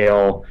the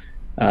jail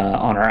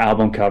on our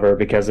album cover,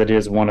 because it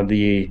is one of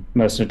the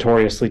most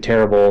notoriously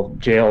terrible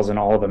jails in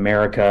all of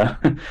America,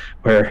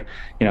 where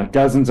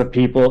dozens of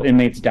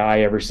inmates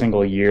die every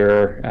single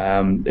year.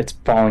 It's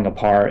falling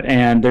apart,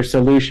 and their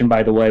solution,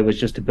 by the way, was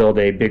just to build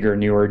a bigger,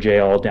 newer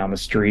jail down the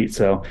street.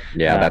 So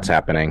yeah, that's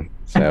happening.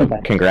 So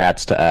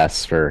congrats to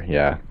us for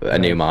a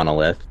new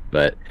monolith.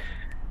 But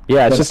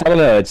yeah, it's just, I don't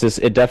know,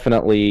 it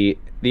definitely,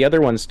 the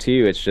other ones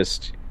too, it's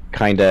just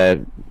kind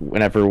of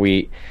whenever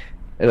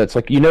it's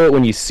like, it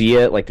when you see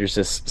it, like there's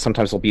just,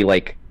 sometimes there'll be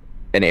like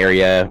an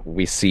area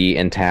we see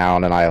in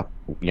town, and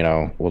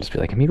we'll just be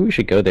like, maybe we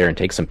should go there and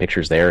take some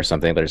pictures there or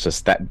something. There's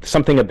just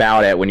something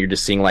about it when you're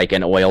just seeing like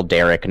an oil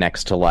derrick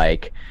next to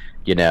like,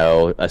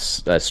 a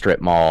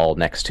strip mall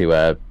next to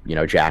a,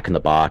 Jack in the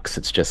Box.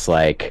 It's just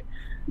like,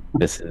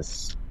 this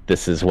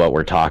is what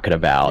we're talking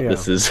about. Yeah.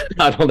 This is,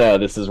 I don't know,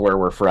 this is where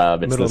we're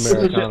from. It's Middle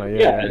Americana,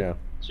 yeah.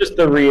 It's just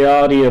the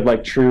reality of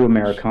like true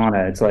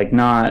Americana. It's like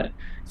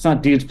it's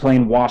not dudes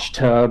playing wash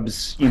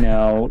tubs,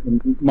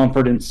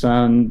 Mumford &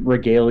 Son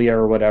regalia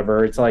or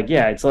whatever. It's like,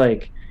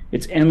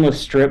 it's endless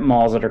strip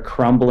malls that are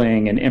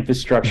crumbling and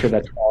infrastructure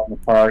that's falling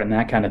apart and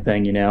that kind of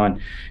thing, and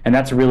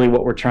that's really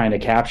what we're trying to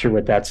capture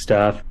with that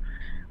stuff.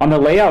 On the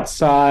layout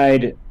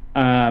side, it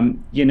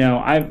kind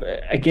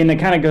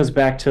of goes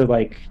back to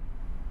like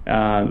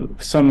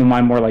some of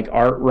my more like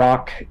art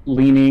rock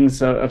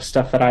leanings of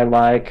stuff that I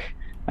like.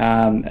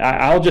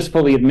 I'll just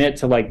fully admit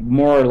to like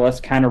more or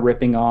less kind of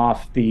ripping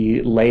off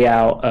the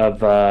layout of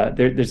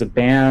there's a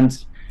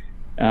band,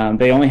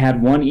 they only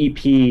had one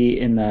EP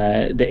in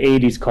the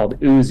 80s called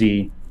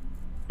Uzi,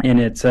 and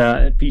it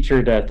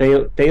featured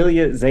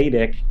Thalia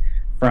Zedek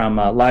from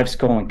Live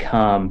Skull and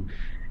Cum,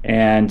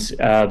 and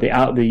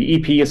the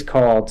EP is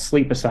called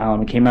Sleep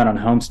Asylum. It came out on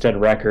Homestead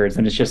Records,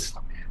 and it's just,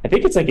 I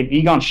think it's like an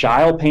Egon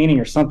Schiele painting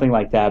or something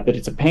like that, but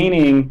it's a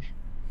painting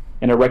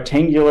in a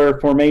rectangular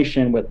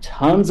formation with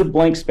tons of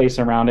blank space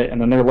around it,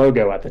 and then their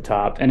logo at the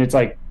top. And it's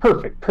like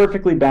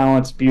perfectly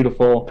balanced,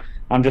 beautiful.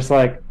 I'm just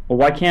like, well,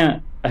 why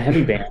can't a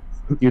heavy band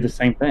do the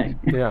same thing?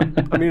 Yeah,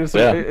 I mean,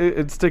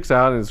 it sticks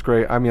out and it's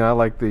great. I mean, I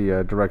like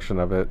the direction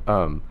of it,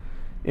 and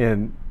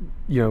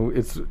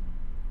it's,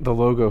 the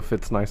logo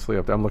fits nicely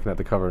up there. I'm looking at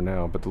the cover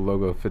now, but the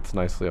logo fits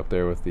nicely up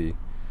there with the,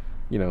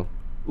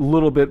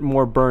 little bit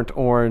more burnt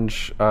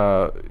orange,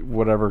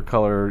 whatever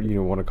color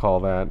you want to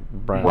call that,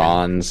 brown,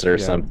 bronze or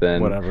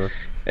something, whatever.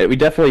 We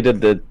definitely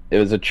did it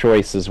was a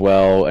choice as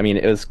well. I mean,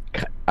 it was,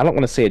 I don't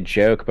want to say a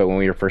joke, but when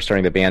we were first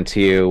starting the band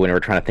too, when we were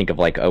trying to think of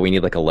like, oh, we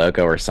need like a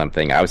logo or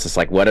something, I was just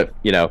like, what if,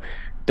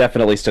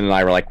 definitely Stin and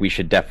I were like, we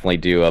should definitely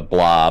do a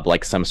blob,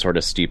 like some sort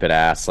of stupid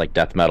ass like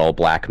death metal,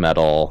 black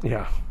metal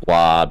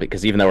blob,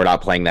 because even though we're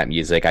not playing that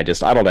music, I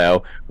don't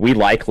know, we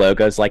like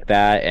logos like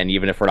that, and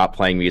even if we're not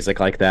playing music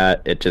like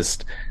that,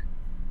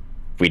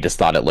 we just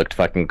thought it looked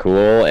fucking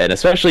cool, and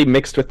especially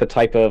mixed with the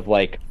type of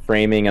like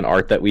framing and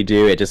art that we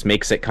do, it just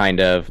makes it kind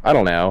of, I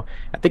don't know,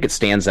 I think it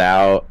stands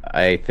out.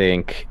 I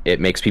think it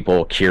makes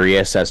people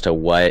curious as to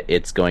what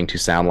it's going to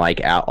sound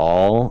like at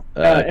all.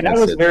 And that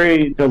was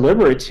very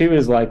deliberate too,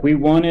 is like we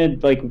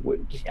wanted, like,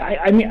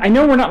 I mean, I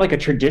know we're not like a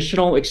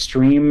traditional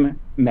extreme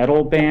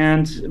metal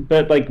band,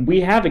 but like we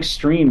have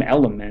extreme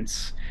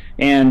elements,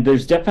 and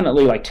there's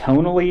definitely like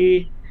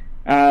tonally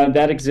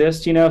that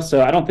exists,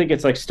 so I don't think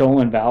it's like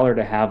stolen valor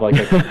to have like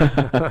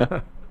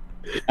a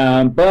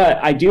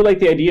but I do like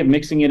the idea of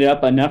mixing it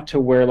up enough to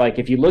where, like,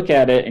 if you look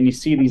at it and you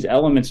see these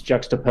elements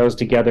juxtaposed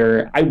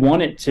together, I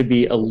want it to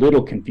be a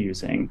little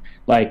confusing,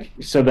 like,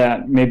 so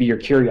that maybe your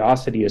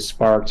curiosity is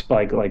sparked,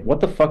 like what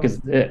the fuck is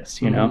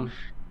this,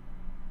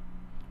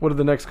 What are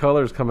the next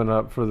colors coming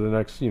up for the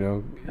next,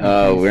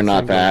 Oh, we're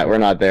not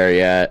there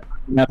yet.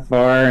 Not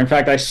far. In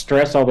fact, I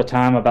stress all the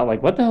time about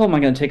like, what the hell am I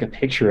going to take a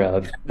picture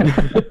of?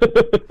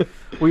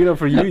 Well,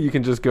 for you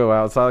can just go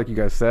outside, like you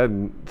guys said,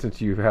 and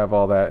since you have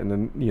all that, and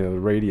then the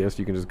radius,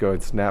 you can just go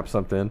and snap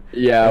something.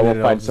 Yeah,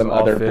 we'll find some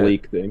other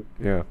bleak thing.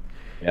 Yeah.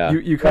 Yeah.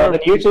 You kind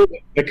of,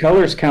 usually the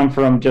colors come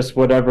from just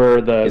whatever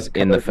is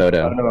in the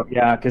photo.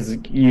 Yeah, because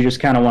you just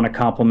kind of want to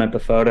complement the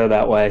photo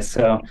that way.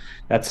 So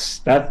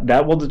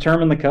that will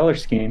determine the color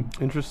scheme.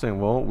 Interesting.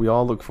 Well, we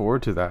all look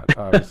forward to that.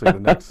 Obviously,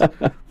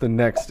 the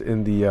next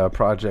in the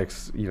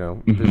project's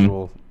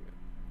visual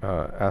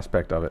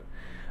aspect of it.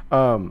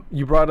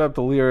 You brought up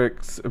the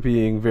lyrics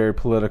being very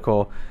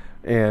political,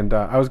 and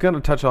I was going to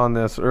touch on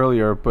this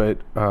earlier, but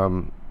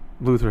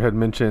Luther had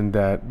mentioned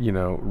that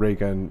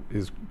Reagan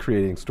is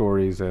creating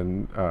stories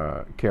and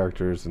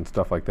characters and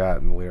stuff like that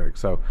in the lyrics.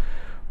 So,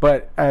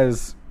 but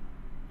as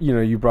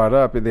you brought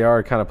up, they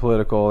are kind of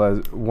political.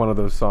 As one of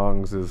those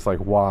songs is like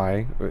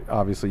 "Why."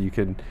 Obviously,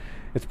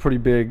 it's pretty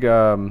big.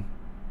 I'm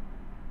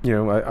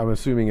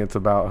assuming it's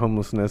about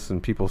homelessness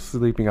and people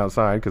sleeping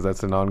outside, because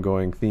that's an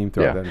ongoing theme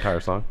throughout that entire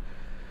song.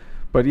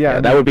 But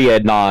yeah, that would be a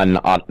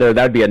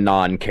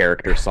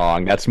non-character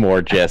song. That's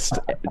more just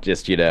so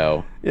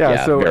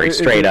very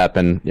straight up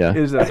and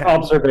is it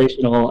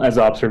observational as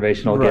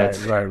observational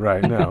gets.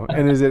 Right. No,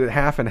 and is it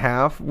half and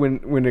half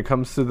when it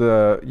comes to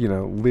the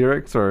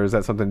lyrics, or is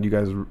that something you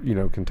guys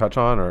can touch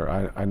on?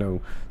 Or I know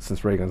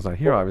since Reagan's not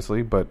here,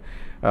 obviously, but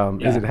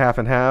is it half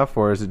and half,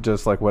 or is it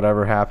just like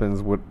whatever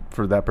happens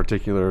for that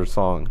particular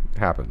song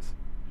happens?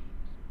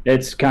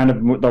 It's kind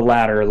of the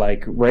latter.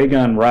 Like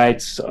Reagan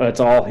writes, it's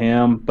all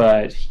him,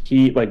 but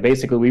he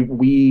basically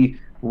we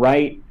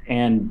write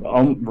and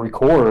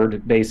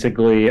record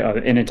basically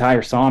an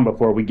entire song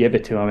before we give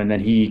it to him, and then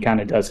he kind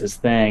of does his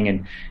thing,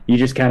 and you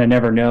just kind of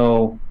never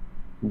know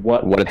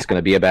what it's going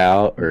to be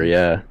about, or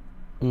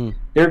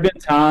There have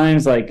been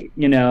times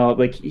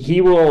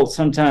he will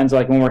sometimes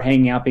when we're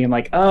hanging out being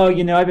like, oh,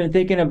 I've been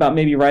thinking about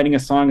maybe writing a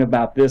song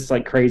about this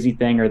crazy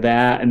thing or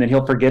that, and then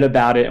he'll forget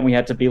about it, and we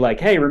have to be like,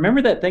 hey,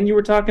 remember that thing you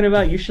were talking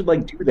about? You should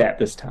do that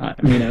this time,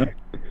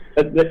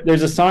 But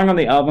there's a song on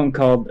the album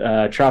called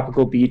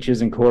Tropical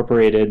Beaches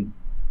Incorporated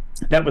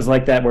that was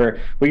like that, where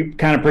we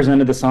kind of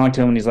presented the song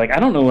to him, and he's like, I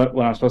don't know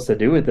what I'm supposed to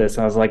do with this.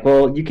 And I was like,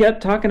 well, you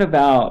kept talking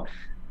about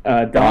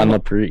Don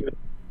Laprie.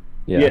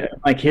 Yeah,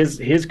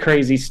 his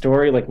crazy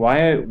story,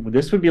 why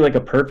this would be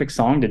a perfect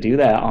song to do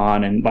that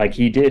on, and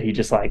he did. He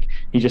just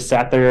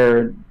sat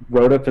there,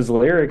 wrote up his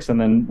lyrics,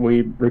 and then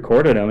we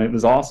recorded them. It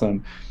was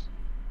awesome.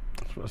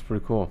 That's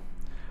pretty cool.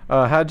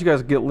 How did you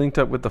guys get linked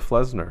up with the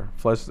Flesner?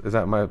 Is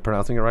that, am I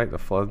pronouncing it right? The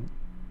Flinzer.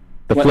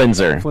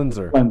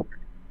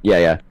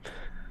 Yeah.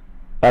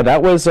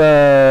 That was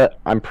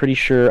I'm pretty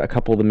sure a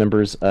couple of the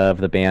members of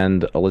the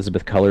band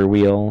Elizabeth Color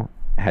Wheel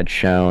had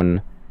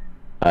shown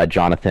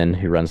Jonathan,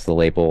 who runs the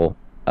label,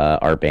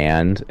 our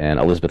band, and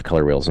Elizabeth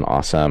Color Wheel is an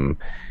awesome,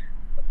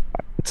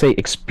 I'd say,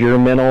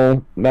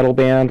 experimental metal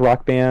band,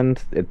 rock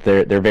band.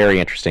 They're very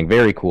interesting,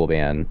 very cool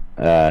band.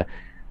 But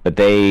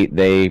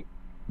they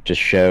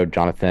just showed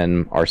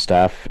Jonathan our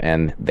stuff,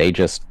 and they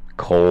just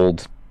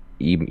contacted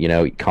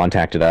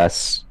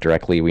us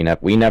directly.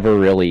 We never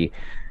really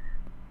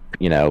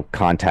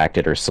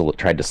contacted or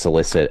tried to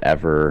solicit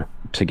ever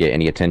to get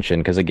any attention,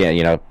 because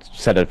again,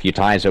 said it a few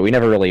times, but we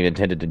never really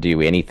intended to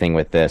do anything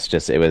with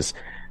this. It was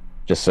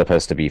just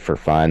supposed to be for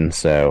fun.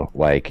 So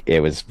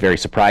it was very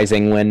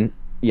surprising when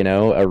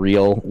a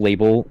real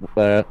label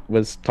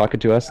was talking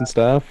to us and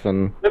stuff.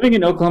 And living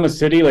in Oklahoma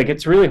City,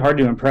 it's really hard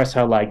to impress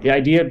how the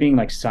idea of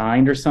being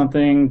signed or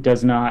something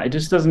it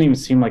just doesn't even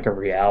seem like a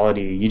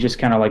reality. You just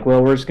kind of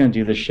well, we're just going to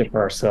do this shit for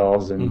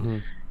ourselves,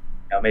 and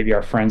maybe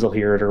our friends will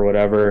hear it or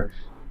whatever.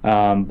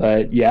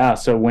 But yeah,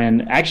 so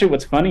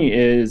what's funny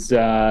is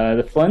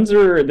the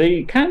Flinzer,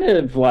 they kind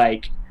of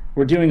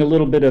were doing a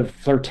little bit of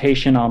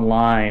flirtation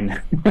online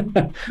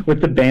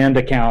with the band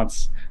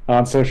accounts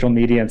on social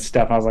media and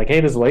stuff. I was like,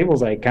 hey, this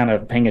label's kind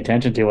of paying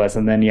attention to us,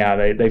 and then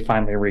they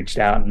finally reached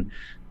out and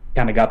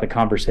kind of got the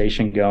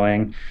conversation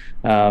going.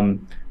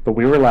 But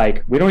we were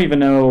we don't even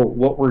know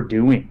what we're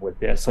doing with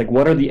this.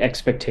 What are the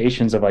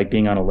expectations of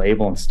being on a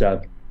label and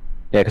stuff?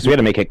 Yeah, because we had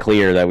to make it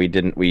clear that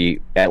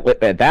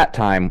at that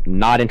time,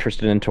 not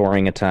interested in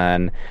touring a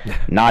ton,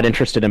 not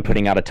interested in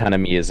putting out a ton of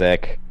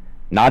music,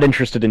 not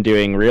interested in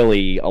doing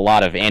really a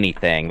lot of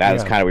anything. That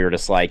was kind of, we were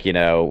just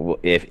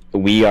if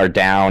we are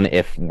down,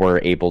 if we're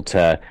able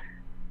to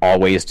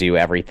always do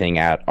everything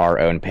at our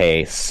own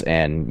pace,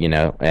 and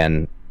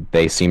and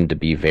they seem to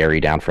be very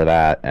down for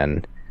that.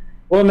 And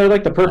well, and they're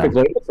the perfect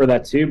label for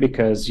that too,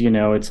 because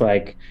it's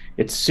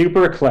it's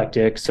super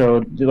eclectic,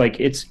 so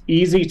it's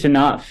easy to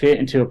not fit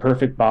into a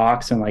perfect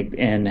box and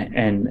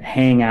and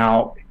hang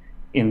out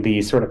in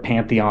the sort of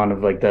pantheon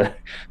of the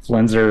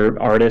Flinzer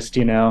artist,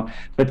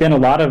 But then a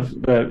lot of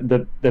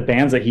the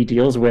bands that he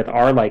deals with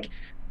are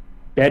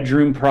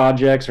bedroom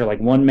projects, or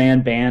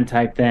one-man band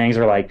type things,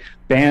 or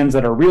bands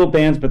that are real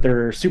bands but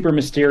they're super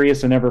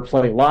mysterious and never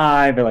play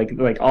live, or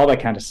all that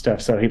kind of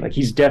stuff. So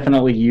he's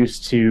definitely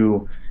used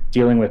to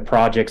dealing with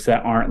projects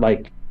that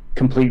aren't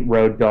complete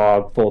road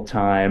dog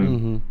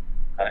full-time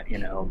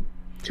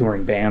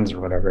touring bands or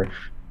whatever.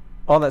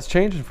 All that's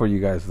changing for you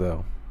guys,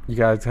 though. You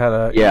guys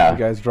had you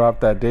guys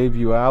dropped that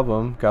debut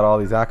album, got all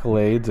these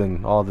accolades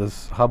and all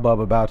this hubbub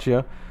about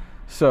you.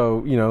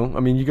 So,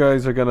 you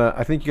guys are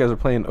I think you guys are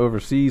playing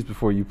overseas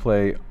before you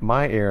play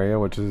my area,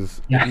 which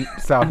is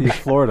Southeast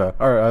Florida,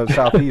 or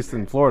Southeast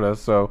in Florida.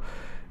 So,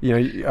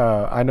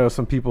 I know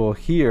some people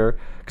here,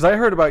 because I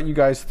heard about you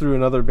guys through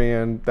another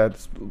band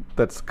that's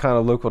kind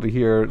of local to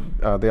here.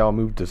 They all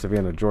moved to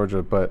Savannah,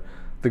 Georgia, but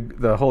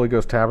the Holy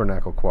Ghost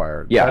Tabernacle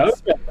Choir.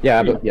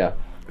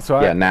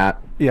 So Nat.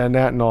 Yeah,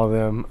 Nat and all of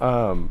them.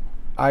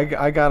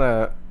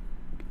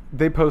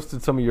 They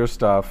posted some of your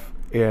stuff,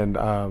 and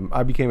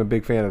I became a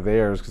big fan of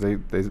theirs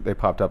because they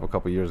popped up a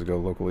couple years ago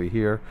locally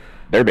here.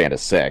 Their band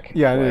is sick.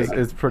 Yeah,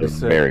 it's pretty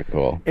sick. Very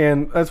cool.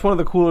 And that's one of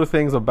the cooler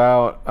things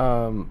about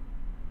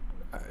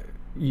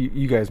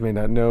you guys may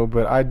not know,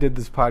 but I did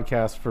this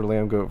podcast for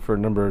Lamb Goat for a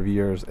number of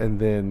years, and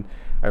then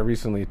I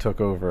recently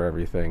took over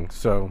everything.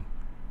 So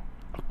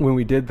when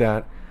we did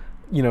that,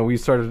 we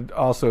started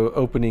also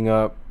opening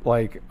up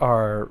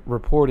our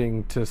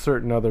reporting to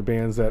certain other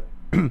bands that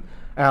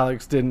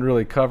Alex didn't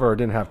really cover or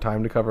didn't have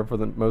time to cover for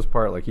the most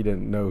part. Like he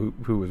didn't know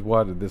who was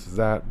what and this is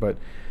that. But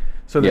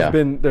so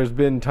there's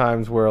been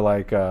times where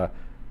like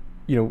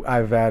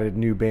I've added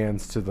new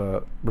bands to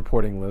the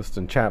reporting list,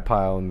 and Chat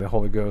Pile and the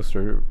Holy Ghost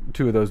are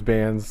two of those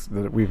bands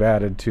that we've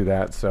added to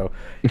that. So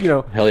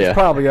it's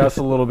probably us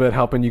a little bit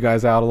helping you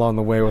guys out along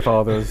the way with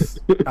all those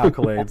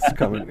accolades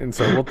coming, and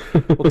so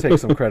we'll take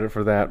some credit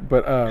for that.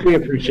 But we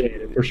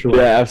appreciate it for sure.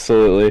 Yeah,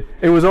 absolutely.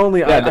 It was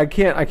only I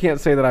can't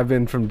say that I've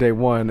been from day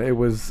one. It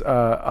was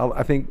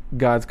I think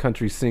God's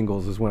Country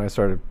singles is when I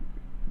started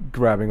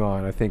grabbing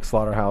on. I think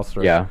Slaughterhouse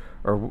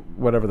or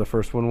whatever the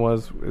first one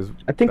was.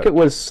 I think it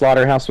was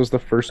Slaughterhouse was the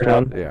first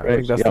one. Yeah, right? I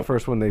think that's the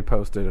first one they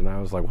posted, and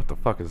I was like, what the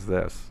fuck is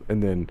this?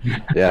 And then...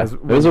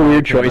 it was a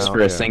weird choice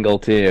for a single,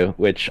 too,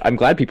 which I'm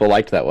glad people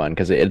liked that one,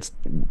 because it's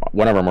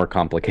one of our more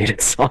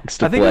complicated songs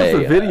to play. I think it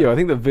was the video. I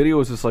think the video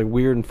was just, like,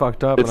 weird and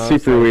fucked up. It's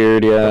super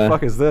weird, yeah. What the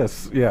fuck is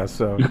this? Yeah,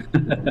 so...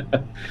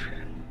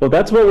 Well,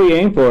 that's what we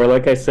aim for.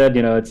 Like I said,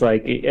 it's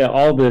like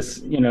all this,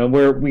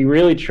 where we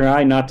really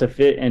try not to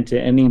fit into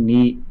any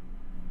neat,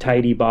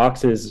 tidy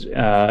boxes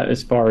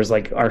as far as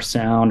like our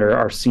sound or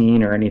our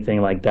scene or anything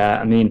like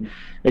that. I mean,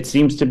 it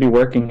seems to be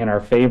working in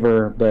our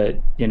favor, but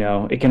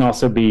it can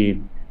also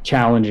be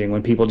challenging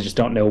when people just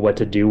don't know what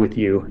to do with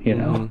you.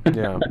 Yeah.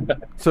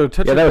 So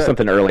that was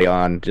something early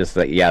on. Just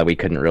that, we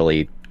couldn't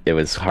really. It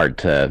was hard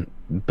to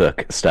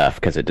book stuff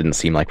because it didn't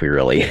seem like we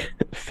really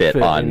fit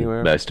on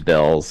anywhere. Most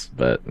bills.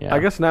 But I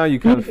guess now you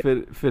kind of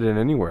fit in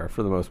anywhere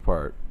for the most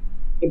part.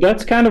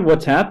 That's kind of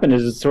what's happened.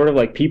 Is it's sort of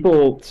like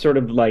people sort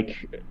of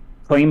like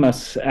claim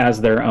us as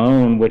their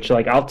own, which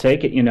like I'll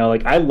take it.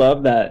 Like I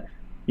love that.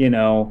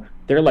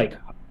 They're like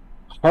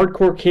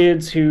hardcore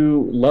kids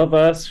who love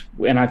us,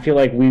 and I feel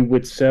like we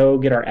would so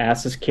get our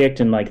asses kicked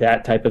in like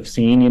that type of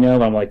scene.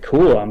 I'm like,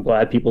 cool. I'm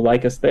glad people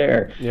like us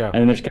there. Yeah.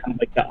 And there's kind of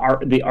like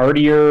the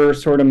artier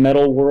sort of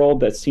metal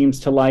world that seems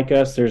to like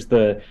us. There's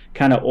the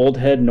kind of old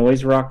head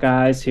noise rock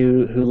guys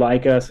who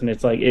like us, and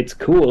it's like it's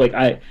cool. Like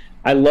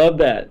I love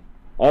that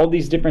all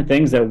these different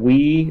things that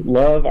we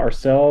love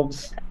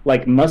ourselves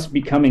like must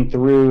be coming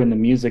through in the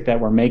music that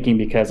we're making,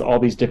 because all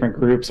these different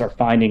groups are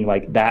finding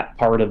like that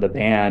part of the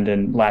band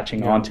and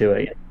latching onto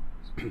it.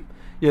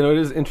 It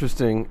is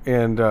interesting.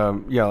 And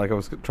like I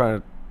was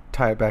trying to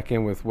tie it back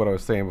in with what I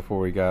was saying before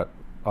we got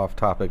off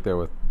topic there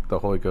with the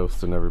Holy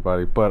Ghost and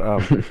everybody.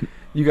 But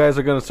you guys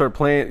are going to start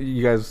playing.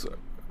 You guys,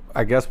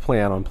 I guess,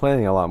 plan on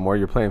playing a lot more.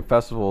 You're playing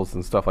festivals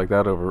and stuff like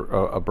that over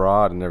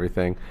abroad and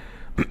everything.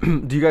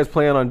 Do you guys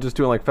plan on just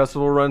doing like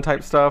festival run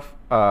type stuff?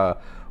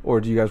 Or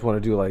do you guys want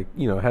to do like,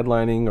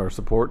 headlining or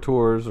support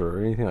tours or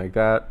anything like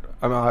that?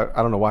 I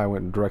don't know why I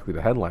went directly to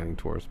headlining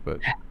tours,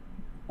 but...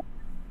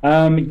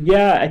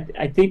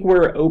 I think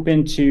we're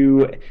open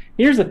to...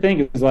 Here's the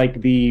thing, is like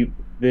the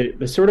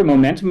sort of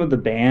momentum of the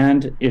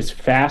band is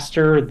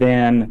faster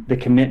than the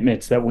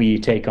commitments that we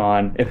take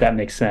on, if that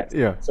makes sense.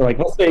 Yeah. So like,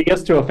 let's say it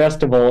gets to a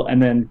festival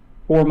and then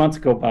 4 months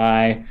go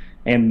by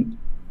and...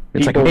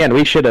 It's like, man,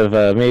 we should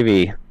have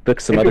maybe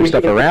booked some other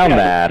stuff around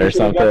that or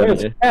something.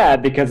 It's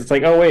bad because it's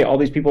like, oh wait, all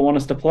these people want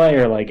us to play,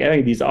 or like,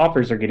 hey, these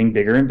offers are getting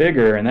bigger and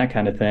bigger and that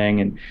kind of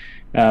thing.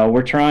 And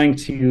we're trying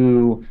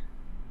to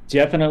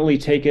definitely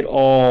take it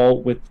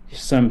all with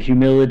some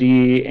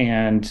humility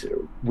and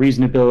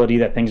reasonability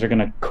that things are going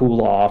to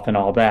cool off and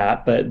all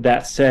that. But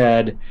that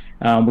said,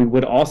 we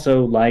would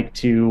also like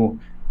to,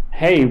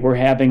 hey, we're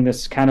having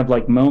this kind of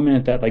like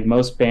moment that like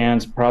most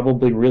bands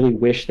probably really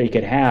wish they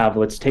could have.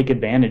 Let's take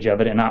advantage of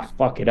it and not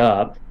fuck it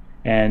up.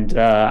 And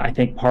I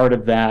think part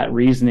of that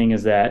reasoning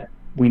is that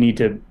we need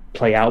to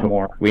play out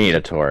more. We need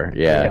a tour,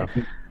 yeah.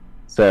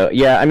 So,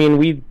 I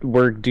mean,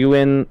 we're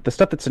doing... The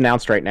stuff that's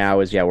announced right now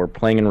is, we're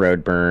playing in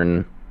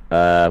Roadburn,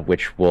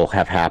 which will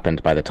have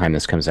happened by the time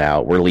this comes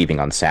out. We're leaving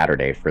on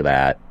Saturday for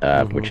that,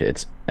 which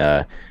it's...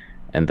 and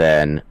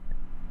then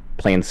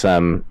playing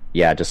some...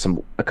 just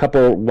a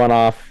couple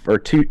one-off or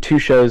two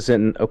shows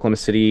in Oklahoma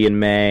City in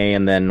May,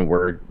 and then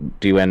we're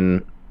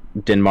doing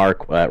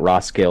Denmark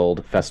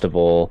Roskilde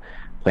Festival,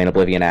 playing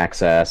Oblivion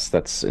Access,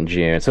 that's in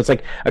June. So it's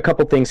like a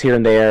couple things here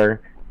and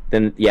there.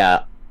 Then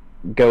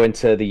go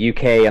into the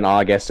UK in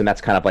August, and that's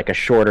kind of like a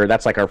shorter.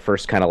 That's like our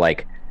first kind of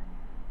like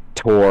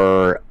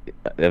tour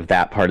of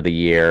that part of the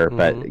year.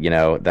 But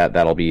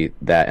that'll be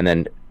that, and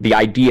then the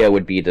idea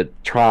would be to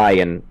try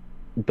and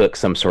book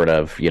some sort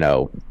of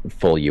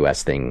full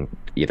US thing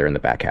either in the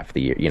back half of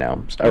the year,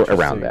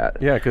 around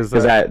that. Yeah, because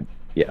that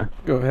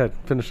Go ahead,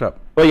 finish up.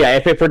 Well,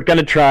 if we're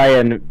gonna try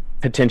and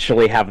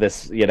potentially have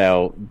this,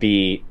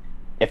 be.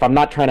 If I'm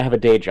not trying to have a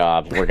day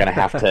job, we're gonna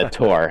have to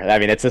tour. I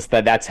mean, it's just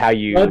that's how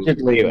you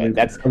allegedly do it.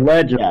 That's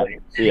allegedly.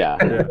 Yeah.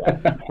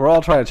 We're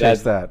all trying to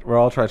chase that. We're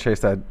all trying to chase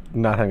that.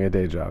 Not having a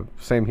day job.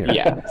 Same here.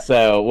 Yeah.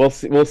 So we'll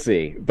see. We'll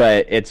see.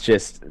 But it's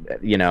just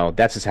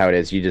that's just how it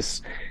is. You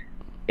just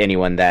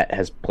anyone that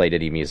has played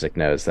any music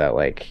knows that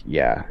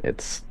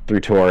it's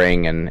through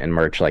touring and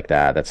merch like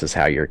that. That's just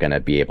how you're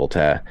gonna be able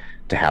to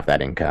have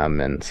that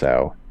income. And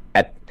so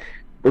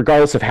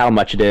regardless of how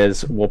much it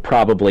is, we'll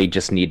probably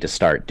just need to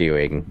start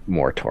doing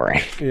more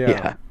touring.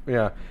 Yeah.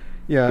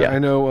 I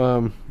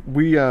know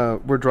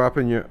we're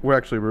dropping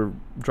we're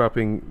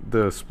dropping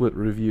the split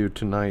review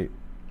tonight.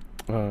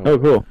 Oh,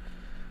 cool.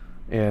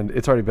 And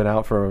it's already been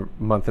out for a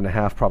month and a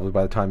half, probably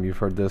by the time you've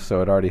heard this.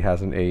 So it already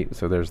has an 8.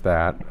 So there's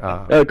that.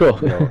 Oh,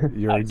 cool.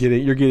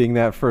 You're getting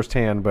that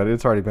firsthand, but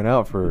it's already been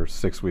out for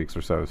 6 weeks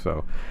or so.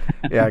 So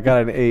yeah, I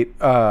got an 8.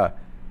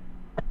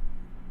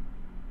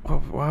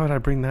 Why would I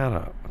bring that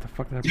up? What the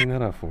fuck did I bring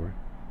that up for?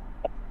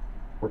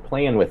 We're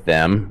playing with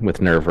them, with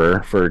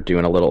Nerver, for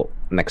doing a little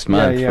next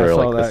month for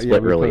like the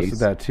split release. Posted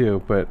that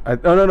too,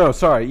 but no,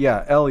 sorry.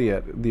 Yeah,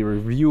 Elliot, the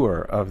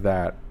reviewer of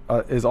that,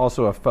 is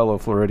also a fellow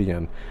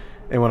Floridian.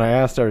 And when I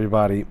asked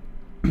everybody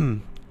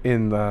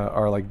in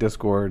our like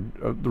Discord,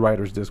 the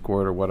writers'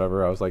 Discord or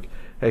whatever, I was like,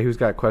 "Hey, who's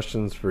got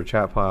questions for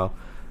Chat Pile?"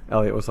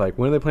 Elliot was like,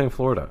 "When are they playing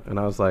Florida?" And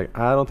I was like,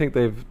 "I don't think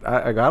they've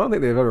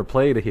ever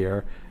played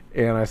here."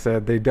 And I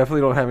said, "They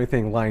definitely don't have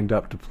anything lined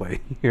up to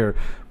play here."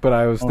 But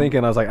I was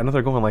thinking, I was like, "I know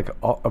they're going like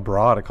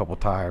abroad a couple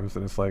times,"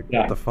 and it's like,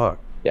 what the fuck?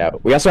 Yeah,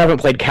 we also haven't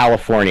played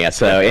California,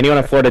 so anyone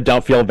in Florida,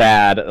 don't feel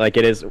bad. Like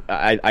it is,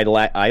 I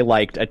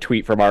liked a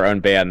tweet from our own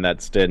band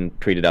that Stin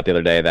tweeted out the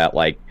other day that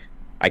like.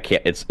 I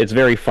can't. It's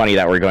very funny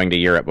that we're going to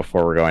Europe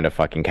before we're going to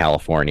fucking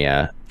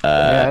California.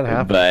 Yeah, it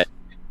happens. But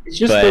it's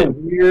just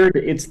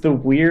the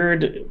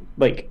weird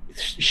like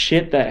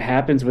shit that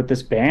happens with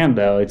this band,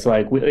 though. It's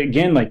like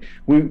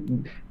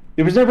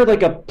there was never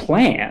like a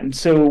plan,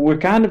 so we're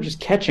kind of just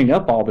catching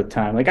up all the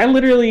time. Like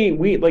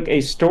we like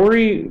a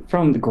story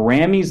from the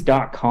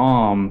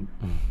Grammys.com,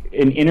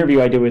 an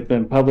interview I did with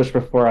them published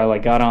before I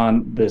like got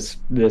on this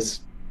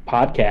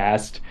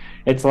podcast.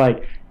 It's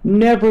like.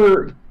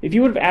 Never, if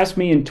you would have asked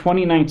me in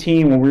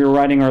 2019 when we were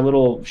writing our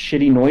little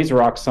shitty noise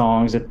rock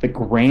songs that the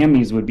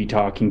Grammys would be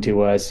talking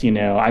to us,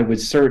 I would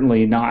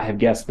certainly not have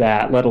guessed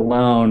that, let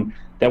alone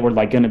that we're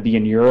like going to be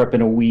in Europe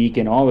in a week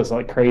and all this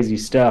like crazy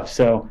stuff.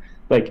 So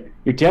like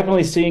you're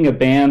definitely seeing a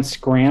band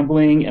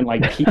scrambling and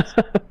like keep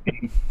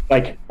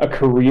like a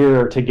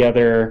career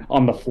together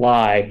on the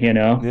fly,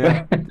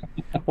 Yeah.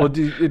 Well,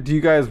 do you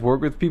guys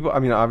work with people? I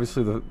mean,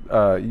 obviously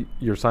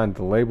you're signed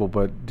to the label,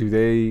 but do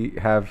they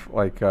have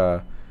like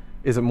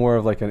is it more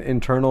of like an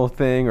internal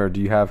thing, or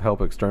do you have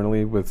help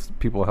externally with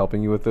people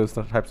helping you with those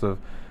types of?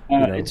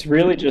 It's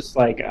really just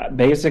like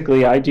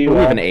basically I do. We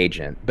have an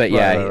agent, but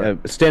right.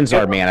 Stin's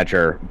our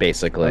manager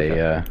basically.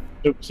 Okay.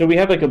 So we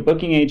have like a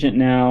booking agent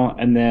now,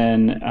 and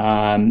then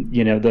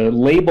the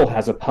label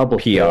has a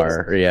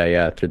publisher. PR,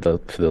 through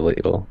the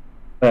label.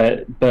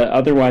 But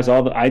otherwise,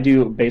 I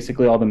do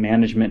basically all the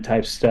management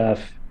type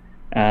stuff.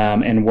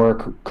 And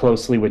work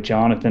closely with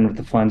Jonathan with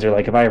the Flenser.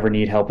 Like if I ever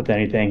need help with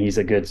anything, he's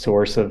a good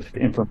source of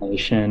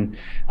information.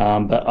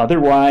 But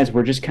otherwise,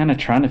 we're just kind of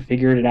trying to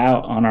figure it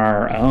out on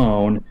our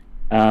own.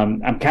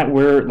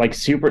 We're like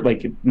super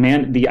like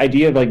the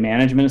idea of like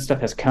management and stuff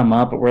has come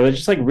up, but we're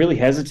just like really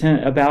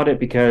hesitant about it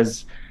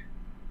because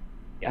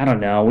I don't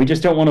know. We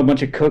just don't want a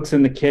bunch of cooks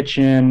in the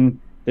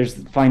kitchen.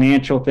 There's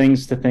financial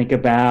things to think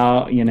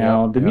about.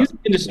 The music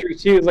industry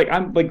too. Is like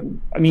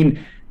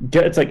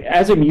it's like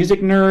as a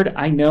music nerd,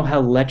 I know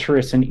how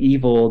lecherous and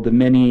evil the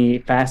many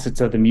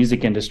facets of the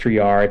music industry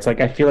are. It's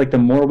like I feel like the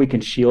more we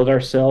can shield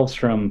ourselves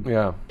from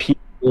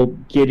people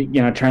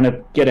trying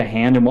to get a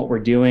hand in what we're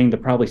doing, the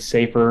probably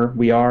safer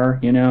we are.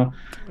 I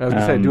was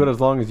gonna say, do it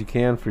as long as you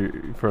can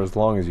for as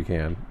long as you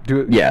can. Do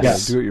it.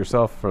 Yes. Do it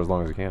yourself for as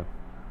long as you can.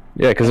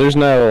 Yeah, because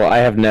I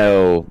have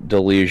no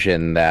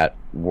delusion that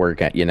we're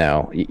going.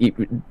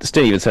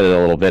 Stin even said it a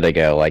little bit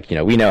ago. Like,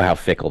 we know how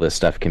fickle this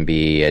stuff can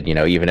be, and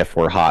even if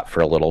we're hot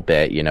for a little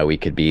bit, we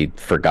could be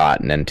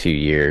forgotten in 2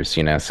 years.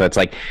 So it's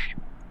like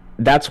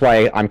that's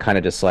why I'm kind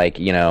of just like,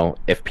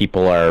 if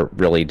people are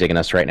really digging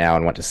us right now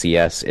and want to see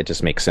us, it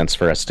just makes sense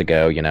for us to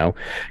go,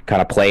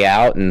 kind of play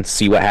out and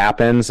see what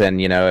happens. And,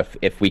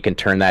 if we can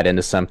turn that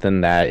into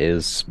something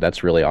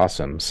that's really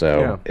awesome.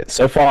 So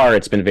so far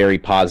it's been very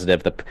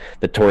positive.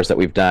 The tours that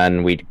we've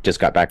done, we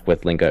just got back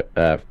with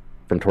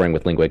from touring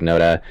with Lingua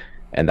Ignota,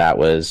 and that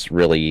was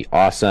really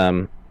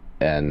awesome.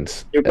 And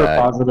super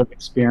positive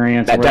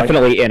experience. That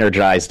definitely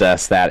energized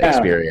us. That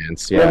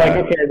experience. Yeah. We're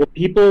like, okay, the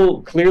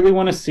people clearly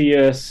want to see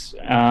us.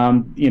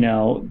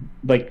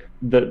 Like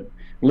the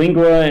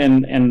Lingua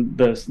and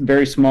the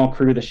very small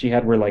crew that she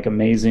had were like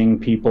amazing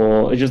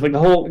people. It's just like the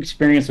whole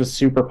experience was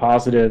super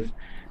positive,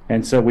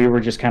 and so we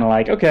were just kind of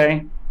like,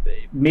 okay,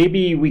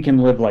 maybe we can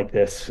live like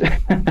this.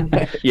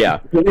 Yeah,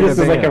 maybe this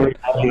is like a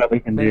reality that we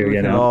can do. We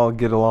can all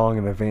get along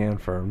in a van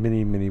for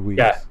many, many weeks.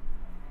 Yeah.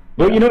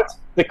 Well,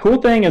 the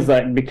cool thing is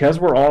that because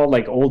we're all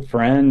like old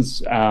friends,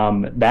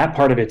 that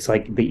part of it's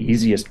like the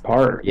easiest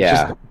part.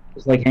 Yeah,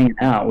 just like hanging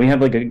out. We have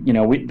like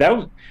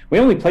we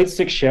only played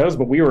 6 shows,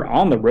 but we were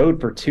on the road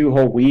for 2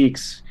 whole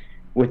weeks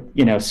with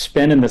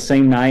spending the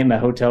same night in the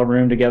hotel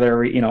room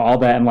together. All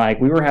that, and like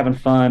we were having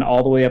fun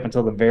all the way up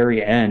until the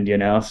very end.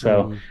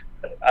 So.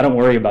 I don't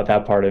worry about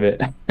that part of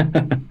it.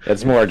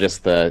 It's more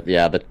just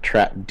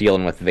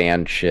dealing with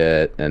van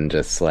shit and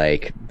just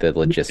like the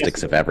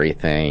logistics of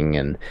everything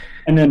and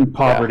then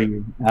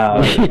poverty.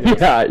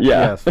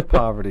 Yes,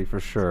 poverty for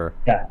sure.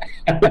 Yeah.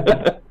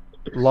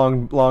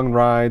 long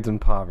rides and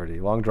poverty,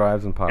 long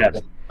drives and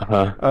poverty.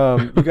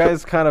 You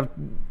guys kind of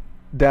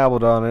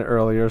dabbled on it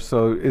earlier.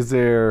 So is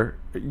there,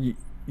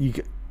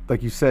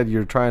 like you said,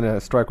 you're trying to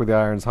strike where the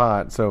iron's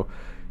hot. So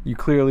you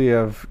clearly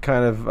have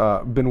kind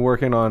of been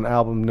working on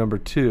album number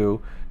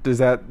 2.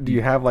 Do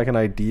you have like an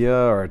idea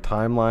or a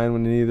timeline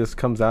when any of this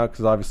comes out?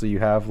 Because obviously you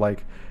have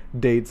like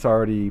dates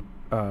already,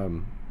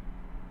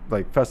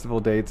 like festival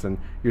dates, and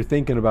you're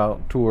thinking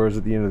about tours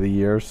at the end of the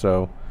year.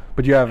 So,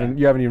 but you haven't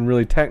even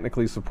really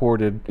technically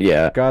supported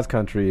God's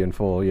Country in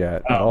full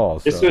yet at all.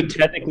 So. This would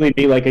technically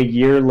be like a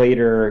year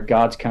later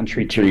God's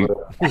Country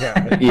tour.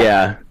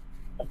 Yeah.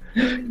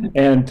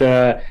 And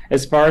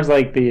as far as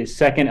like the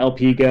second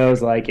LP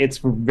goes, like it's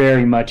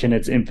very much in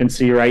its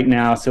infancy right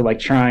now. So like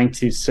trying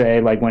to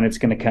say like when it's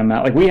going to come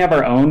out, like we have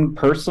our own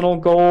personal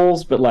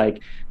goals, but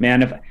like,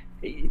 man, if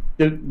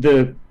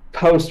the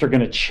posts are going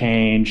to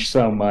change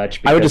so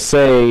much. I would just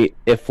say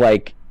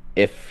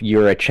if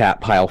you're a Chat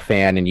Pile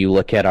fan and you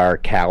look at our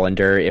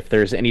calendar, if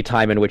there's any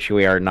time in which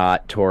we are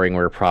not touring,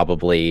 we're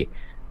probably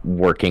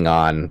working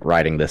on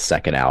writing this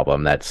second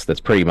album. That's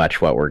pretty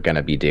much what we're going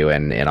to be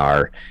doing in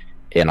our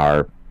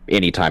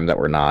any time that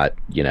we're not,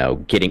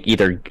 getting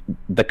either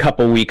the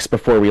couple weeks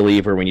before we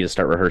leave or we need to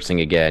start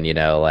rehearsing again,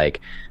 like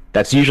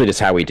that's usually just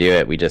how we do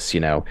it. We just,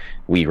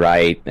 we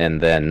write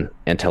and then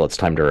until it's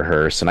time to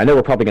rehearse. And I know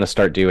we're probably going to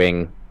start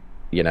doing,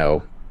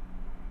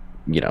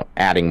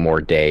 adding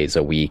more days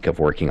a week of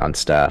working on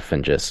stuff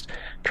and just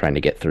trying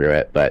to get through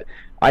it. But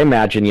I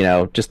imagine,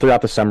 just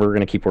throughout the summer, we're going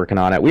to keep working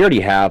on it. We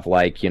already have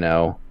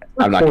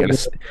I'm not going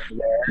to.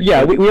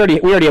 Yeah, we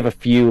already have a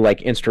few like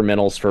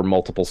instrumentals for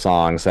multiple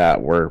songs that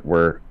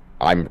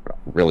I'm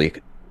really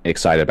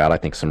excited about. I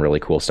think some really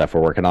cool stuff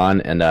we're working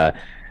on, and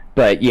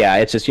but yeah,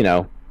 it's just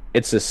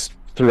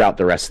throughout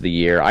the rest of the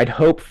year. I'd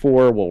hope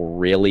we'll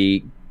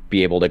really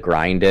be able to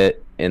grind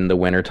it in the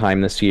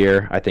wintertime this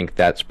year. I think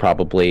that's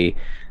probably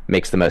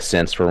makes the most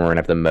sense for when we're gonna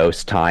have the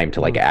most time to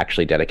like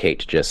actually dedicate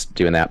to just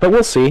doing that. But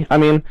we'll see. I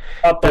mean,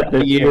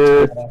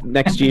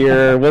 next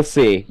year, we'll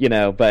see.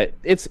 But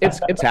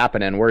it's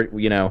happening. We're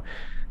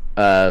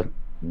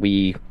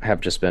we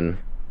have just been.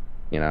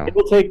 It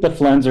will take the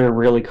Flenser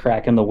really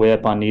cracking the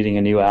whip on needing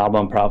a new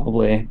album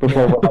probably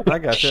before. I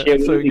got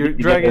you. So you're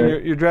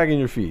dragging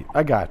your feet.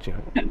 I got you.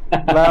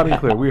 Loud and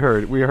clear. We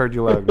heard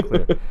you loud and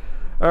clear.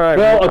 All right.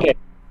 Well, okay.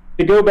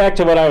 To go back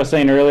to what I was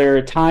saying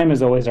earlier, time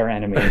is always our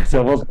enemy.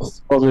 So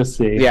we'll just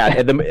see. Yeah,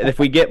 if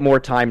we get more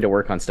time to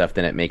work on stuff,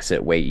 then it makes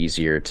it way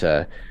easier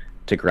to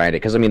grind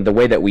it. Because I mean, the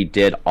way that we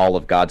did all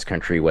of God's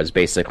Country was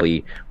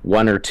basically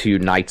 1 or 2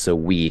 nights a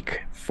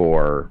week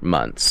for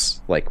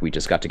months. Like we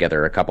just got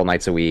together a couple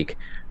nights a week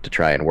to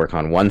try and work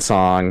on one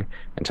song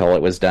until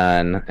it was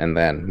done, and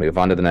then move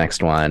on to the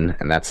next one.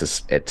 And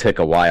it took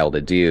a while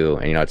to do.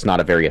 And it's not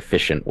a very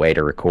efficient way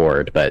to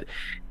record, but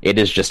it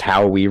is just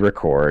how we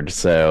record,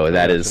 so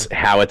that is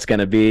how it's going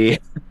to be.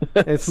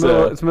 It's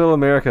middle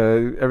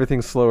America.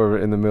 Everything's slower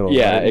in the middle.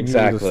 Yeah, right?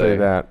 exactly. Just say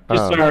that.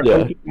 Just our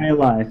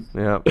life.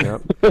 Yeah.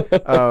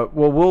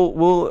 Well,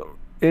 we'll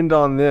end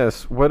on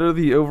this. What are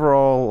the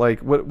overall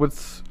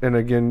what's? And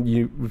again,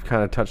 we've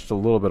kind of touched a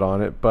little bit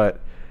on it,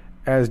 but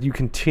as you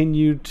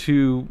continue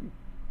to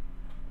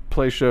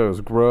play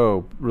shows,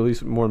 grow,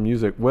 release more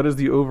music, what is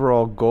the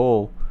overall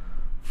goal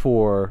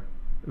for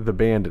the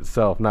band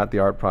itself, not the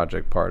art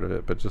project part of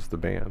it, but just the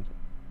band?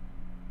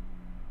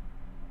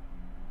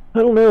 I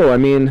don't know. I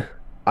mean,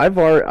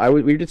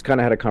 we just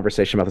kind of had a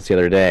conversation about this the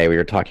other day. We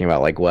were talking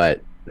about like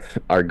what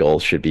our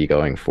goals should be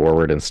going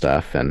forward and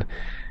stuff, and is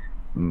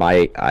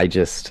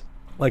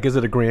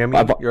it a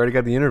Grammy? You already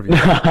got the interview.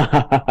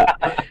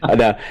 I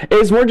know.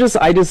 It's more just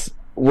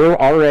we're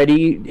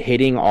already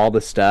hitting all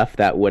the stuff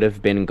that would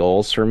have been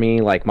goals for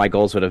me. Like my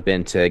goals would have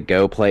been to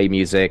go play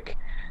music,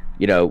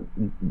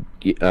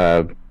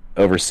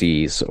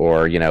 overseas,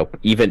 or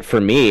even for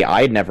me,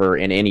 I'd never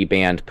in any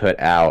band put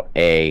out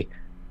a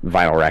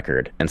vinyl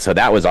record, and so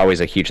that was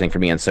always a huge thing for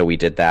me. And so we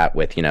did that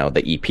with the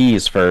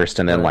EPs first,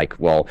 and then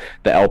the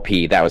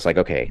LP. That was like,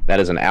 okay, that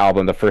is an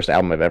album, the first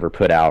album I've ever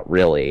put out,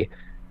 really.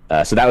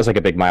 So that was like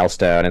a big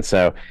milestone. And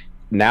so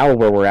now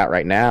where we're at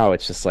right now,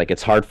 it's just like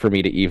it's hard for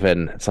me to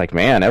even. It's like,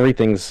 man,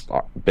 everything's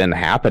been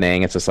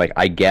happening. It's just like,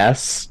 I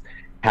guess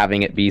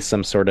having it be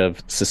some sort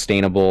of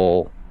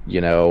sustainable,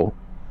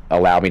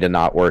 allow me to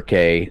not work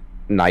a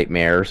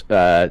nightmare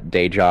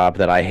day job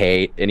that I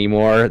hate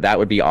anymore. That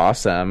would be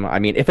awesome. I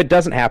mean, if it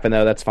doesn't happen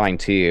though, that's fine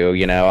too.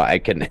 I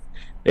can.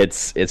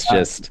 It's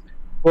just.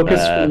 Well,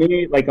 because for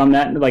me, like on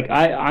that, like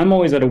I'm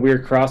always at a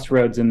weird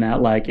crossroads in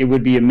that. Like, it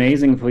would be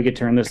amazing if we could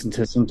turn this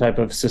into some type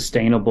of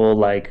sustainable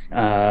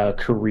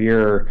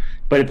career,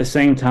 but at the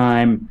same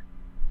time,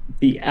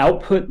 the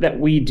output that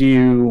we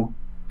do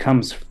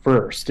comes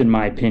first, in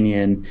my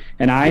opinion.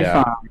 And I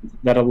find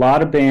that a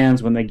lot of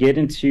bands, when they get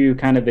into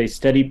kind of a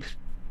steady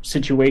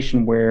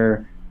situation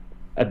where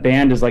a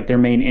band is like their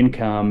main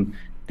income,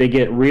 they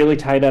get really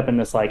tied up in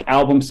this like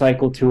album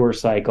cycle tour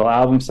cycle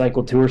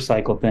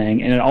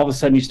thing, and then all of a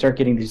sudden you start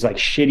getting these like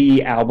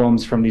shitty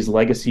albums from these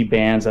legacy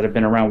bands that have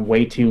been around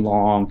way too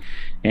long.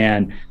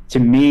 And to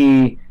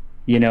me,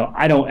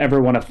 I don't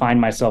ever want to find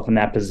myself in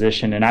that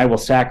position, and I will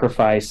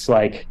sacrifice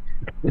like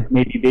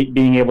maybe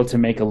being able to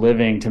make a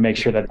living to make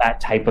sure that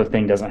type of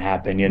thing doesn't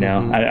happen.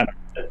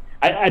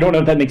 I don't know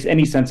if that makes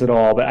any sense at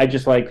all, but I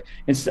just like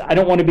I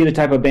don't want to be the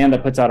type of band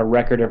that puts out a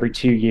record every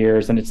 2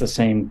 years and it's the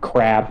same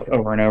crap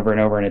over and over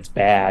and over and it's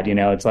bad.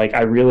 It's like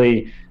I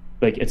really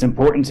like it's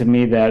important to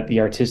me that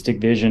the artistic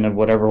vision of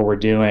whatever we're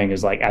doing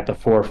is like at the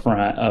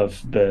forefront of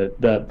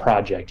the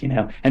project,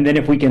 and then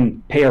if we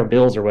can pay our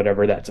bills or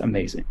whatever, that's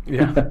amazing.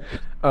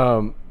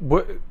 So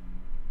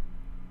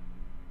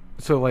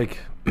like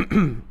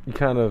you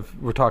kind of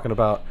were talking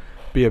about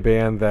be a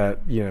band that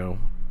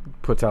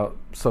puts out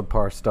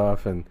subpar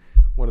stuff, and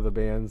one of the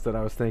bands that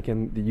I was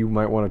thinking that you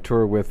might want to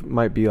tour with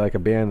might be like a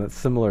band that's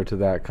similar to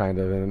that kind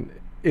of, and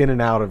in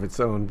and out of its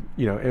own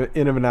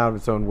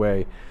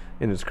way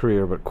in its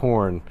career. But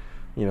Korn,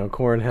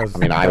 Korn has. I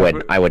mean,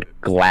 I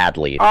would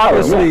gladly.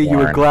 Obviously, you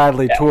would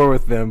gladly tour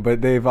with them,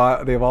 but they've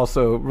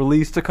also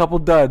released a couple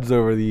duds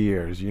over the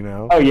years.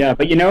 Oh yeah,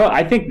 but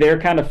I think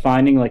they're kind of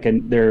finding like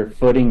their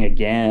footing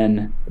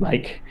again,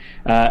 like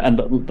and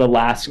the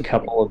last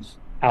couple of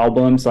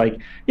albums.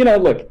 Like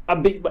look,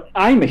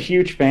 I'm a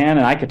huge fan,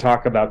 and I could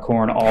talk about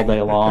Korn all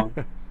day long.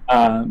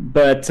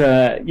 But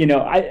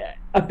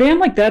a band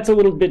like that's a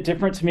little bit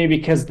different to me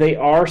because they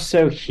are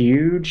so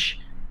huge.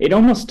 It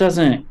almost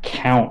doesn't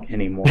count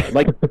anymore.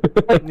 Like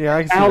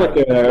yeah,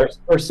 Metallica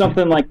or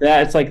something like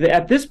that. It's like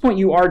at this point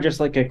you are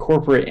just like a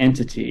corporate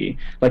entity.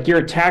 Like you're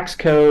a tax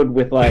code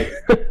with like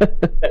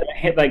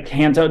like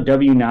hands out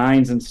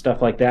W-9s and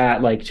stuff like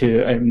that, like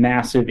to a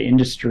massive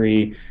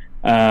industry.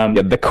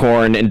 The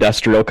Korn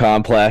industrial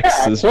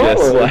complex is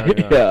totally.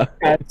 Just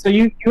like So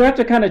you have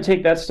to kind of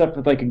take that stuff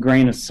with like a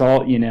grain of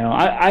salt.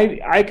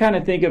 I kind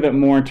of think of it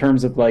more in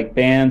terms of like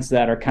bands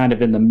that are kind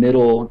of in the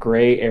middle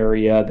gray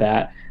area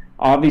that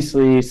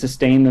obviously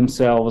sustain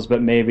themselves,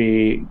 but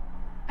maybe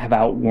have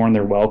outworn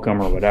their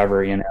welcome or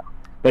whatever,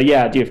 But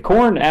yeah, dude, if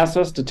Korn asks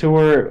us to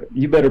tour,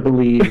 you better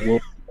believe we'll.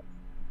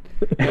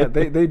 Yeah,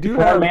 they do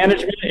have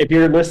management. If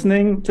you're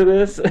listening to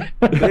this,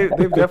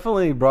 they've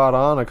definitely brought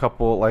on a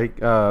couple like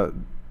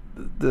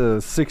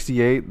the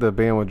 '68, the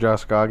band with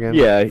Josh Goggin,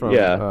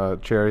 from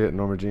Chariot and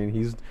Norma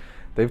Jean.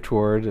 They've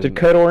toured. Did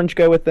Code Orange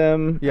go with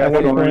them? Yeah, they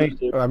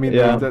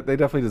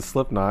definitely did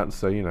Slipknot.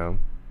 So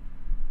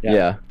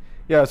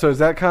Yeah, so is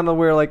that kind of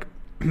where, like,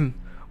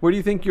 where do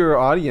you think your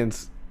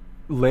audience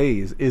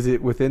lays? Is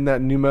it within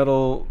that new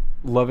metal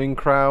loving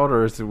crowd,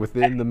 or is it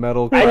within the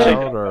metal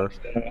crowd?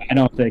 I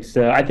don't think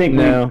so. I think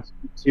no,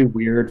 too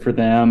weird for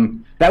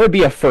them. That would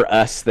be a for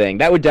us thing.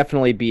 That would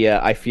definitely be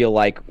I feel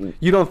like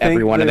you don't think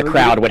everyone in the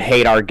crowd would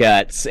hate our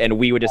guts, and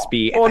we would just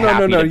be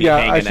happy to be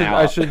hanging out.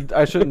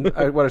 I shouldn't.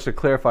 What I should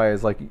clarify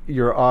is like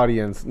your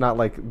audience, not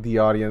like the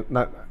audience,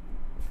 not.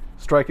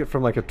 Strike it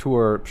from like a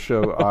tour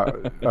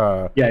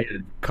show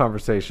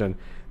conversation.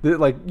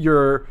 Like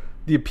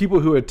the people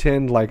who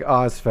attend like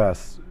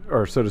Ozfest,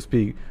 or so to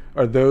speak,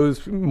 are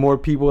those more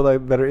people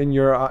that are in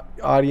your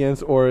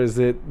audience, or is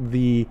it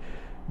the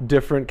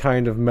different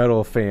kind of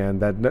metal fan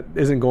that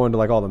isn't going to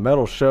like all the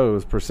metal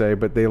shows per se,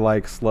 but they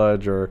like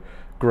sludge or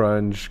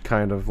grunge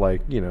kind of like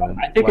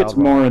I think it's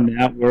more in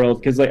that world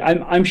because like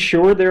I'm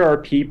sure there are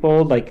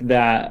people like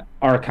that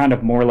are kind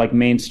of more like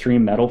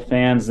mainstream metal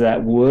fans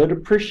that would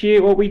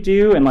appreciate what we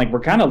do, and like we're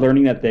kind of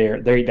learning that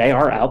they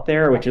are out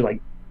there, which is like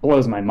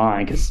blows my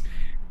mind because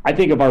I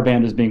think of our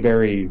band as being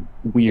very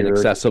weird,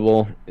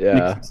 inaccessible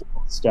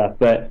stuff,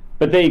 but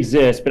they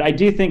exist. But I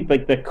do think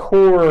like the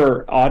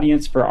core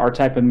audience for our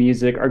type of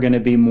music are going to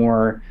be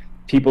more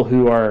people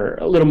who are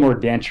a little more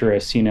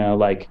adventurous,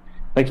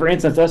 like for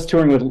instance, us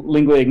touring with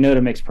Lingua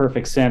Ignota makes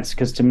perfect sense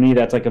because to me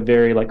that's like a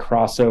very like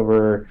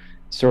crossover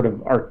sort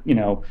of art,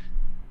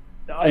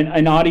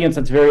 an audience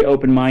that's very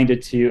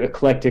open-minded to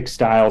eclectic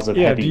styles of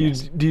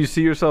heaviness. Do you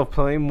see yourself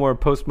playing more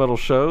post-metal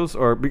shows,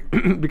 or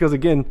because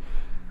again,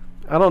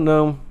 I don't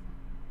know,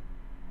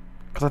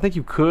 because I think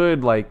you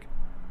could like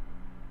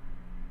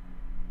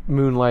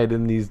moonlight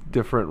in these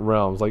different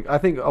realms. Like I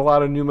think a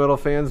lot of new metal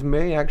fans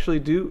may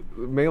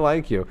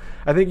like you.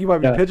 I think you might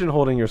be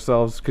pigeonholing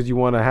yourselves because you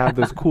want to have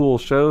those cool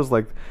shows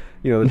like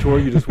the tour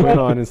you just went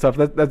on and stuff.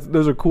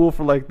 Those are cool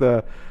for like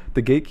the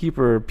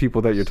gatekeeper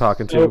people that you're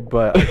talking to,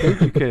 but I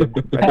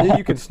think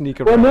you could sneak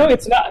around. Well, no,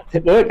 it's not.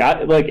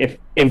 Look,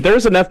 if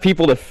there's enough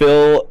people to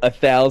fill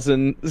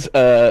 1,000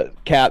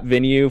 cap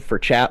venue for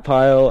Chat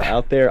Pile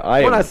out there,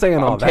 I'm not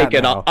saying all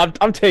that.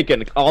 I'm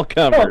taking all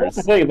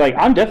comers. Like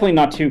I'm definitely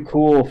not too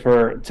cool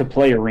to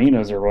play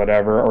arenas or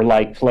whatever, or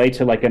like play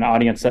to like an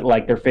audience that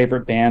like their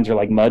favorite bands are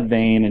like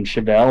Mudvayne and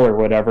Chevelle or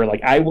whatever.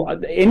 Like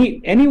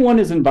anyone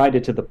is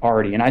invited to the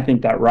party, and I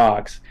think that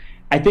rocks.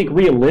 I think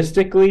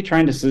realistically,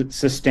 trying to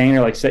sustain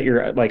or like set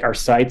your like our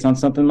sights on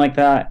something like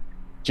that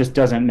just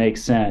doesn't make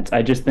sense.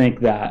 I just think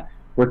that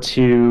we're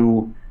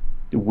too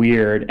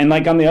weird. And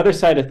like on the other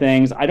side of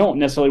things, I don't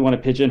necessarily want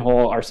to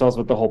pigeonhole ourselves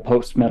with the whole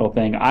post metal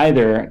thing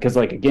either, because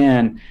like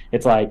again,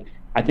 it's like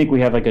I think we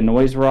have like a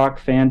noise rock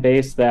fan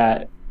base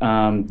that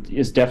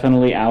is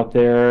definitely out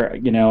there.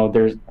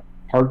 There's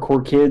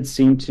hardcore kids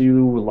seem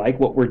to like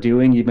what we're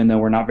doing, even though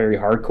we're not very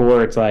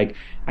hardcore. It's like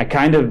I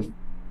don't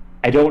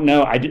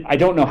know. I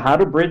don't know how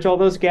to bridge all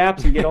those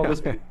gaps and get all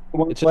this.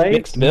 It's just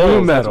mixed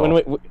bills. Metal.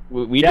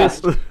 When we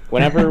just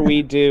whenever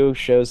we do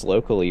shows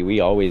locally, we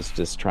always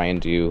just try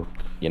and do.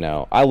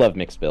 I love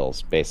mixed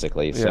bills,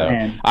 basically.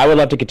 So I would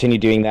love to continue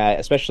doing that,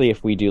 especially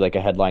if we do like a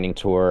headlining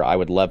tour. I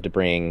would love to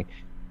bring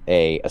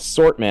a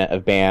assortment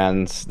of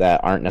bands that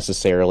aren't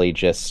necessarily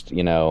just,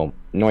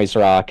 noise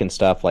rock and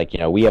stuff. Like,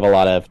 we have a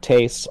lot of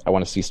tastes. I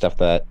want to see stuff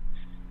that,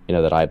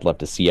 that I'd love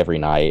to see every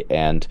night.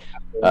 And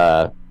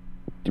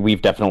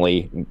we've been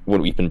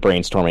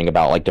brainstorming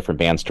about like different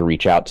bands to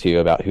reach out to,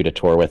 about who to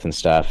tour with and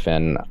stuff.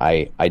 And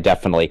I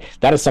definitely,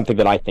 that is something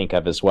that I think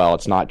of as well.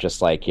 It's not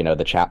just like,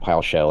 the chat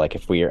pile show. Like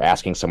if we are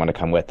asking someone to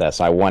come with us,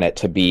 I want it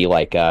to be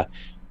like I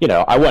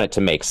want it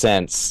to make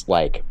sense,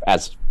 like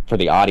as for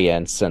the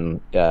audience, and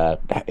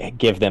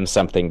give them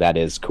something that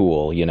is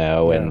cool,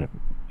 and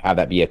have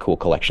that be a cool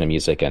collection of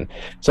music. And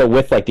so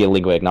with like the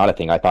Lingua Ignota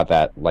thing, I thought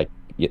that like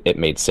it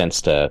made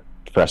sense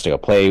for us to go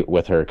play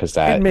with her, because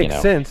that it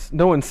makes sense.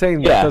 No one's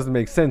saying that doesn't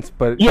make sense,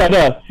 but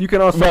you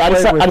can also I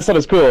just thought it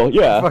was cool.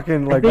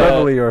 Fucking like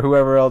Reveille or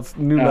whoever else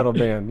new metal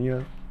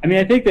band. I mean,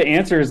 I think the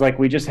answer is like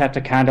we just have to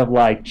kind of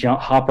like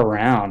hop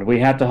around. We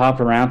have to hop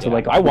around to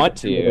like. I want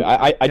to.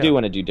 I do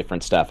want to do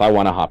different stuff. I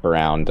want to hop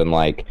around and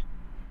like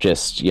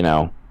just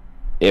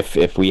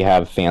if we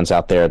have fans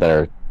out there that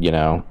are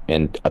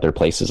in other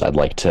places, I'd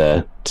like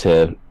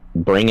to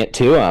bring it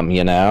to them,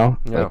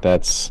 like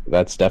that's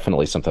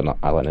definitely something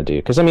I want to do,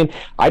 because I mean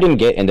I didn't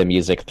get into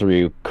music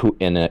through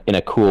in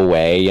a cool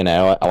way,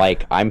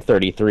 like I'm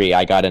 33,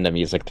 I got into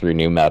music through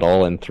new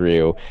metal and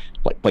through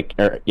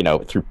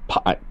through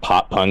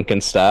pop punk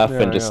and stuff,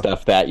 and just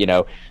stuff that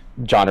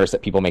genres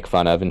that people make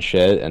fun of and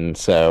shit, and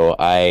so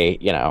I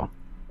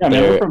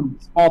we're from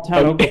small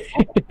town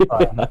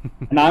Oklahoma,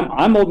 and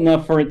I'm old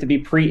enough for it to be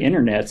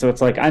pre-internet, so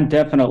it's like I'm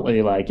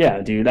definitely like,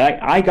 dude,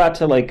 I got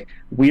to like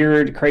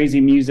weird,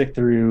 crazy music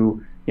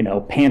through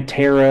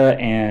Pantera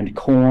and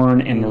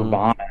Korn and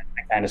Nirvana,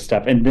 that kind of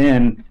stuff, and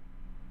then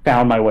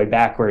found my way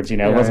backwards. It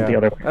wasn't the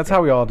other way. That's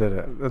how we all did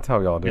it.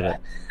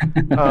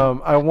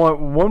 I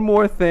want one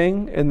more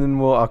thing, and then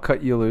I'll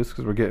cut you loose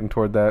because we're getting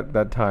toward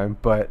that time,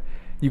 but.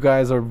 You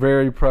guys are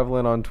very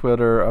prevalent on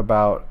Twitter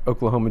about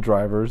Oklahoma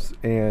drivers,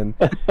 and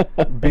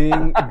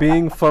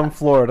being from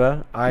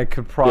Florida, I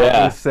could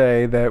probably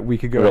say that we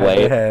could go head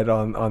to head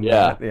on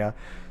that. Yeah.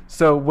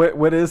 So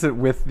what is it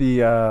with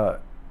the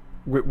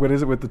what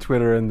is it with the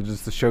Twitter and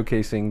just the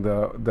showcasing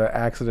the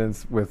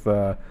accidents with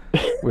the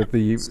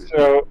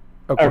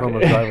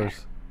Oklahoma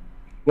drivers?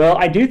 Well,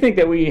 I do think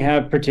that we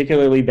have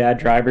particularly bad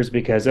drivers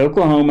because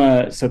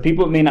Oklahoma. So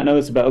people may not know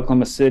this about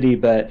Oklahoma City,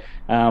 but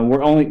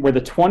we're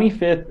the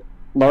 25th.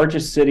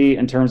 Largest city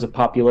in terms of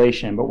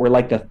population, but we're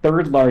like the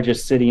third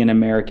largest city in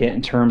America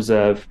in terms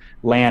of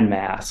land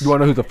mass. You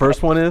want to know who the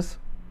first one is?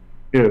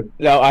 Who?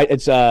 No,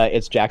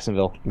 it's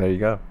Jacksonville. There you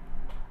go.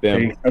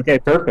 Boom. Okay,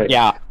 perfect.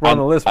 Yeah, we're on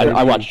the list.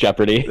 I watch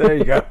Jeopardy. There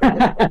you go.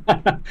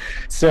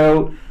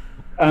 So,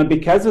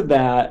 because of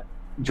that,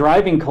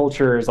 driving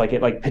culture is like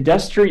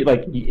pedestrian.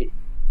 Like,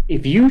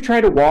 if you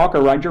try to walk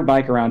or ride your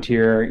bike around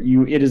here,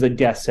 it is a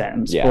death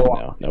sentence. Yeah,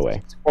 no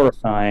way. It's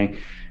horrifying.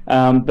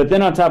 But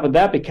then on top of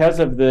that, because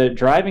of the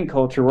driving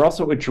culture, we're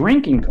also a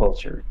drinking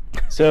culture.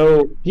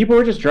 So people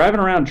are just driving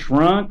around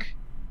drunk,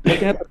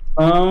 picking up their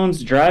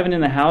phones, driving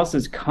in the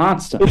houses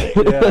constantly.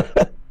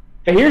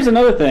 And here's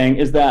another thing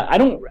is that I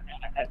don't,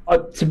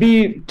 to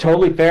be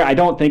totally fair, I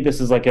don't think this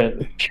is like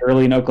a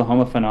purely an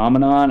Oklahoma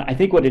phenomenon. I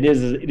think what it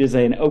is it is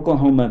an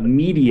Oklahoma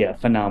media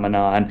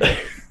phenomenon.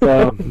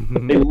 So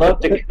they love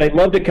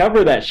to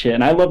cover that shit,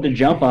 and I love to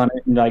jump on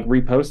it and like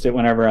repost it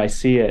whenever I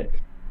see it.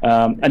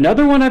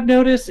 Another one I've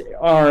noticed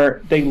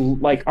our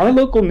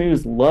local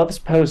news loves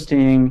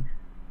posting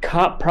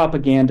cop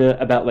propaganda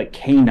about like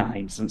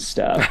canines and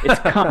stuff.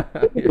 It's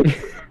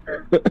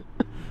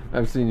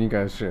I've seen you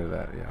guys share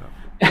that,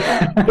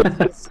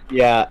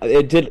 Yeah,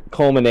 it did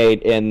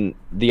culminate in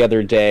the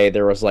other day.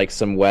 There was like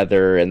some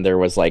weather, and there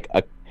was like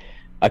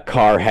a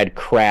car had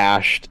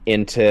crashed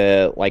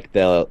into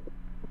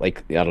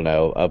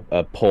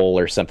a pole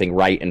or something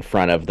right in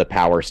front of the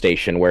power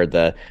station where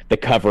the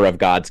cover of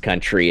God's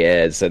Country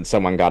is, and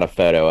someone got a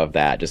photo of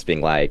that, just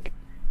being like,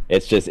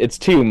 it's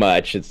too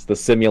much. It's the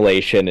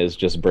simulation is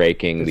just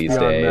breaking these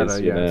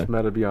days. Meta, it's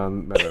meta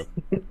beyond meta.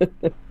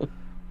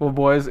 Well,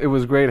 boys, it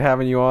was great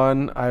having you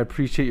on. I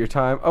appreciate your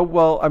time. Oh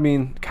well, I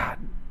mean, God,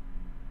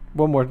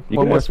 one more thing.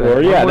 No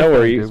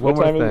worries. One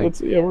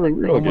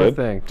more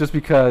thing. Just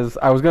because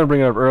I was going to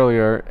bring it up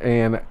earlier,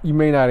 and you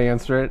may not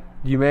answer it.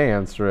 You may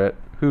answer it.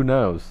 Who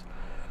knows?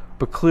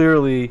 But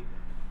clearly,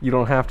 you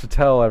don't have to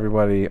tell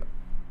everybody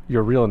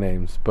your real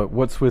names. But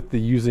what's with the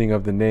using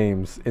of the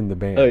names in the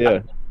band? Oh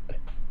yeah.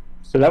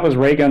 So that was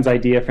Raygun's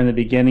idea from the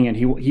beginning, and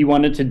he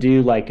wanted to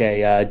do like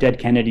a Dead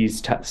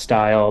Kennedys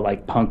style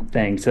like punk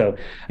thing. So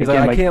he's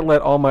again, like, I can't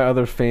let all my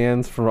other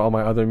fans from all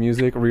my other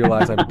music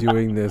realize I'm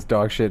doing this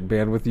dog shit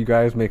band with you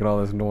guys, making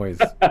all this noise.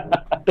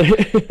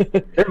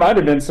 There might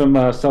have been some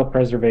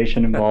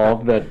self-preservation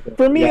involved, but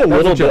for me a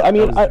little bit. I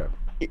mean,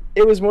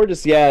 it was more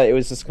just it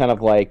was just kind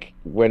of like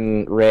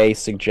when Ray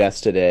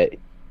suggested it,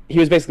 he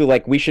was basically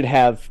like, we should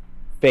have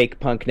fake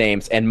punk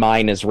names, and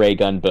mine is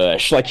Raygun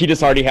Bush. Like, he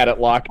just already had it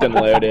locked and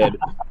loaded.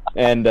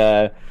 And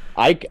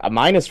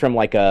mine is from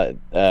like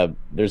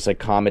there's a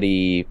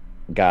comedy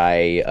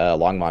guy,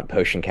 Longmont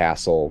Potion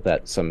Castle,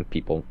 that some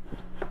people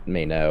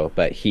may know,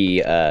 but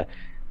he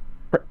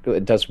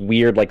does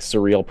weird like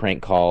surreal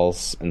prank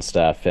calls and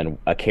stuff, and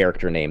a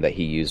character name that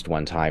he used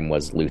one time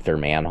was Luther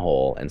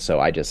Manhole, and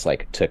so I just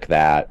like took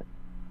that.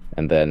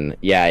 And then,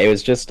 it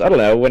was just, I don't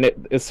know, when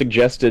it was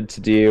suggested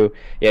to do,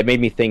 it made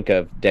me think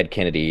of Dead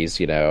Kennedys,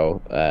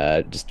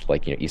 just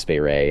like, East Bay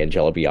Ray and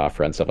Jello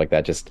Biafra and stuff like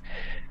that. Just,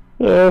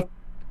 it's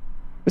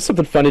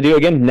something fun to do.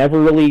 Again, never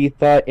really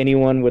thought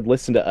anyone would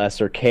listen to us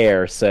or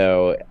care,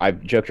 so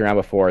I've joked around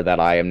before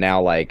that I am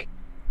now like,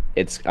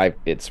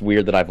 it's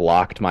weird that I've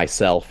locked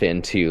myself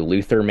into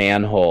Luther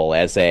Manhole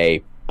as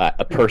a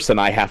person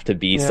I have to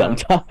be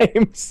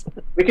sometimes.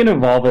 We can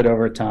evolve it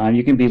over time.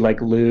 You can be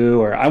like Lou,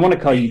 or I want to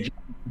call you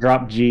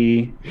Drop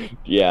G.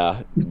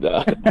 Yeah.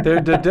 No.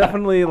 They're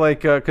definitely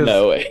like, because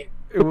no way.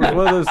 It was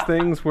one of those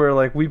things where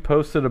like we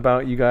posted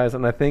about you guys,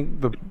 and I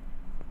think the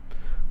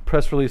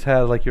press release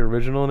had like your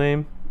original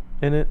name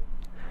in it,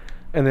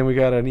 and then we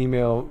got an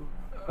email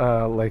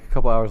like a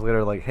couple hours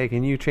later like, hey,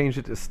 can you change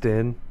it to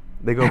Stin?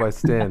 They go by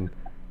Stin.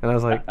 And I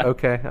was like,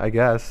 okay, I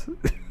guess.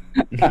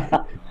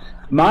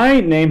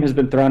 My name has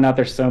been thrown out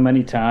there so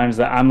many times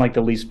that I'm like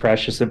the least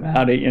precious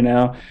about it,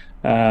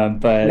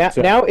 but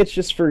now it's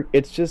just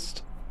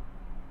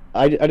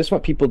I just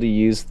want people to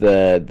use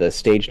the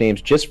stage names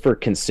just for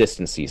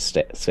consistency's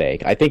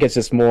sake. I think it's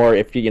just more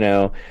if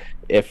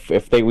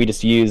we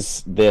just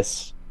use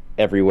this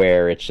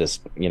everywhere, it's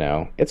just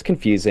it's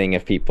confusing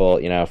if people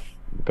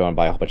going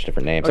by a whole bunch of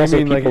different names. I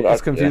mean, like,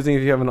 it's confusing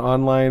if you have an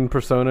online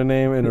persona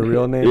name and a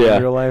real name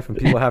in real life, and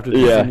people have to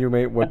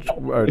disseminate which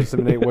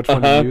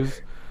one to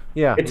use.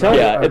 Yeah, it's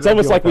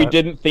almost like we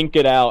didn't think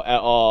it out at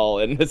all,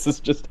 and this has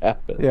just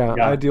happened. Yeah,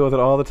 I deal with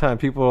it all the time.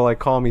 People are like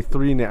calling me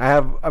three names. I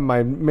have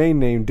my main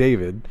name,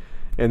 David,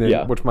 and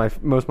then which most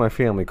of my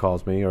family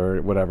calls me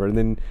or whatever, and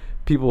then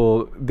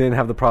people then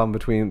have the problem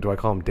between, do I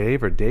call him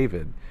Dave or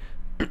David?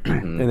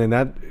 And then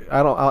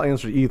I'll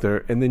answer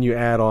either, and then you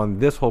add on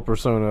this whole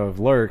persona of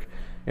Lurk,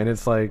 and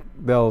it's like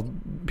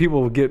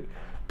people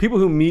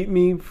who meet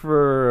me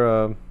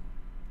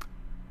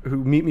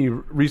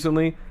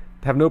recently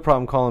have no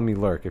problem calling me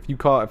Lurk. If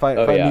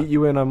I meet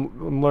you and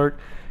I'm Lurk,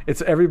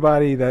 it's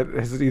everybody that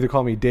has either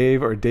called me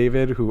Dave or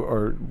David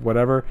or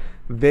whatever.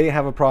 They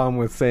have a problem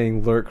with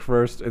saying Lurk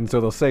first, and so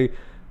they'll say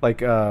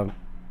like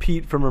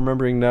Pete from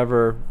Remembering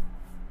Never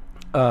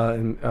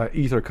and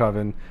Ether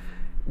Coven.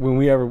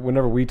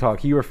 Whenever we talk,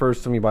 he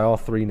refers to me by all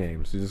three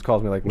names. He just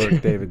calls me like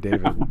Lurk, David,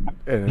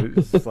 and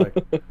it's just like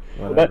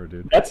whatever,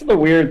 dude. That's the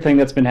weird thing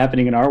that's been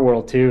happening in our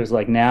world too. Is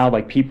like now,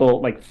 like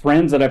people, like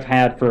friends that I've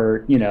had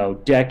for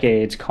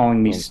decades,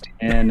 calling me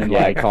Stin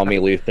and call me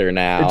Luther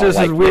now. It just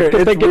is weird.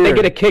 They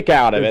get a kick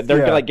out of it.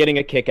 They're like getting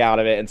a kick out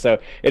of it, and so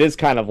it is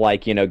kind of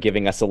like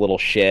giving us a little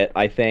shit,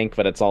 I think.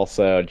 But it's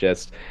also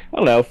just, I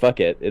don't know.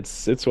 Fuck it.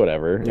 It's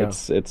whatever. Yeah.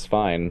 It's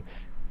fine.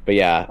 But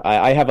yeah,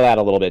 I have that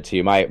a little bit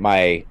too. My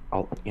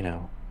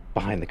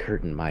behind the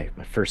curtain, my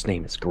first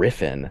name is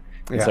Griffin.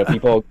 And so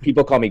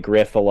people call me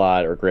Griff a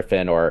lot, or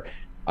Griffin, or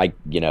I'm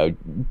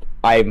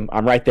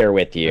right there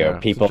with you. Yeah,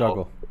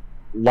 people,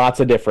 lots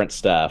of different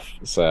stuff.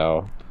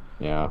 So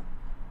yeah.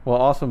 Well,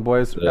 awesome,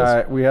 boys.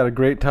 We had a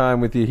great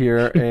time with you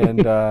here,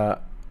 and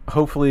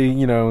hopefully,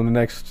 in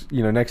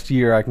the next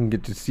year, I can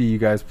get to see you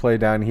guys play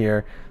down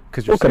here,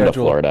 because your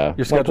schedule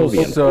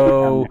is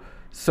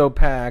so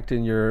packed,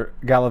 and you're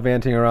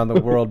gallivanting around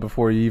the world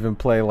before you even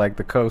play like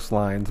the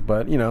coastlines.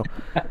 But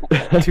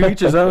to each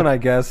his own, I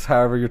guess.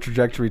 However your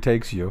trajectory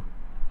takes you.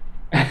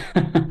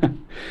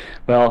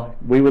 Well,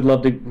 we would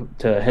love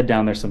to head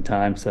down there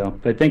sometime.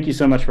 But thank you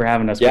so much for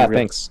having us. Yeah,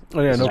 thanks.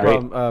 Oh yeah, no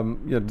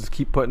problem. Just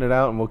keep putting it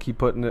out, and we'll keep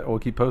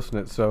posting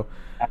it. So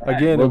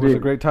again, it was a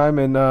great time,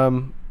 and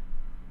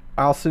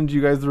I'll send you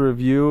guys the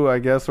review, I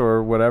guess,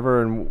 or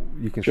whatever,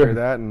 and you can share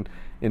that. And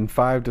in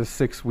 5 to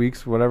 6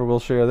 weeks, whatever, we'll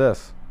share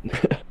this.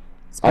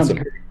 Awesome.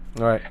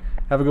 All right.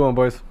 Have a good one,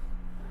 boys.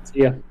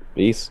 See ya.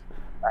 Peace.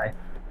 Bye.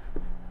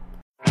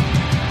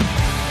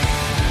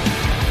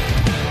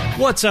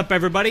 What's up,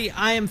 everybody?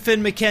 I am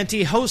Finn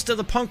McKenty, host of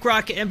the Punk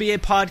Rock NBA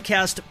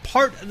podcast,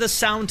 part of the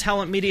Sound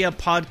Talent Media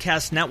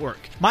Podcast Network.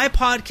 My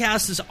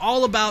podcast is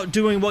all about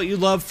doing what you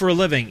love for a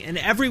living, and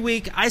every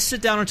week I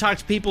sit down and talk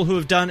to people who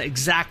have done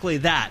exactly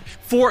that.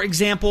 For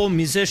example,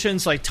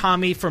 musicians like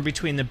Tommy from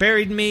Between the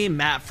Buried and Me,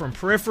 Matt from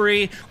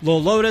Periphery,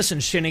 Lil Lotus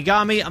and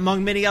Shinigami,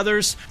 among many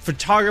others,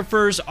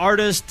 photographers,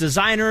 artists,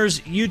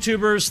 designers,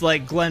 YouTubers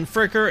like Glenn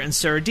Fricker and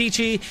Sarah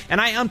Dici, and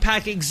I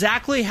unpack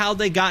exactly how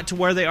they got to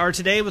where they are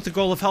today with the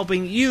goal of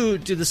helping you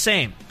do the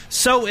same.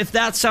 So if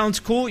that sounds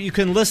cool, you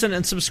can listen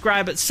and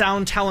subscribe at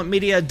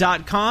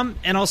soundtalentmedia.com,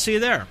 and I'll see you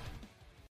there.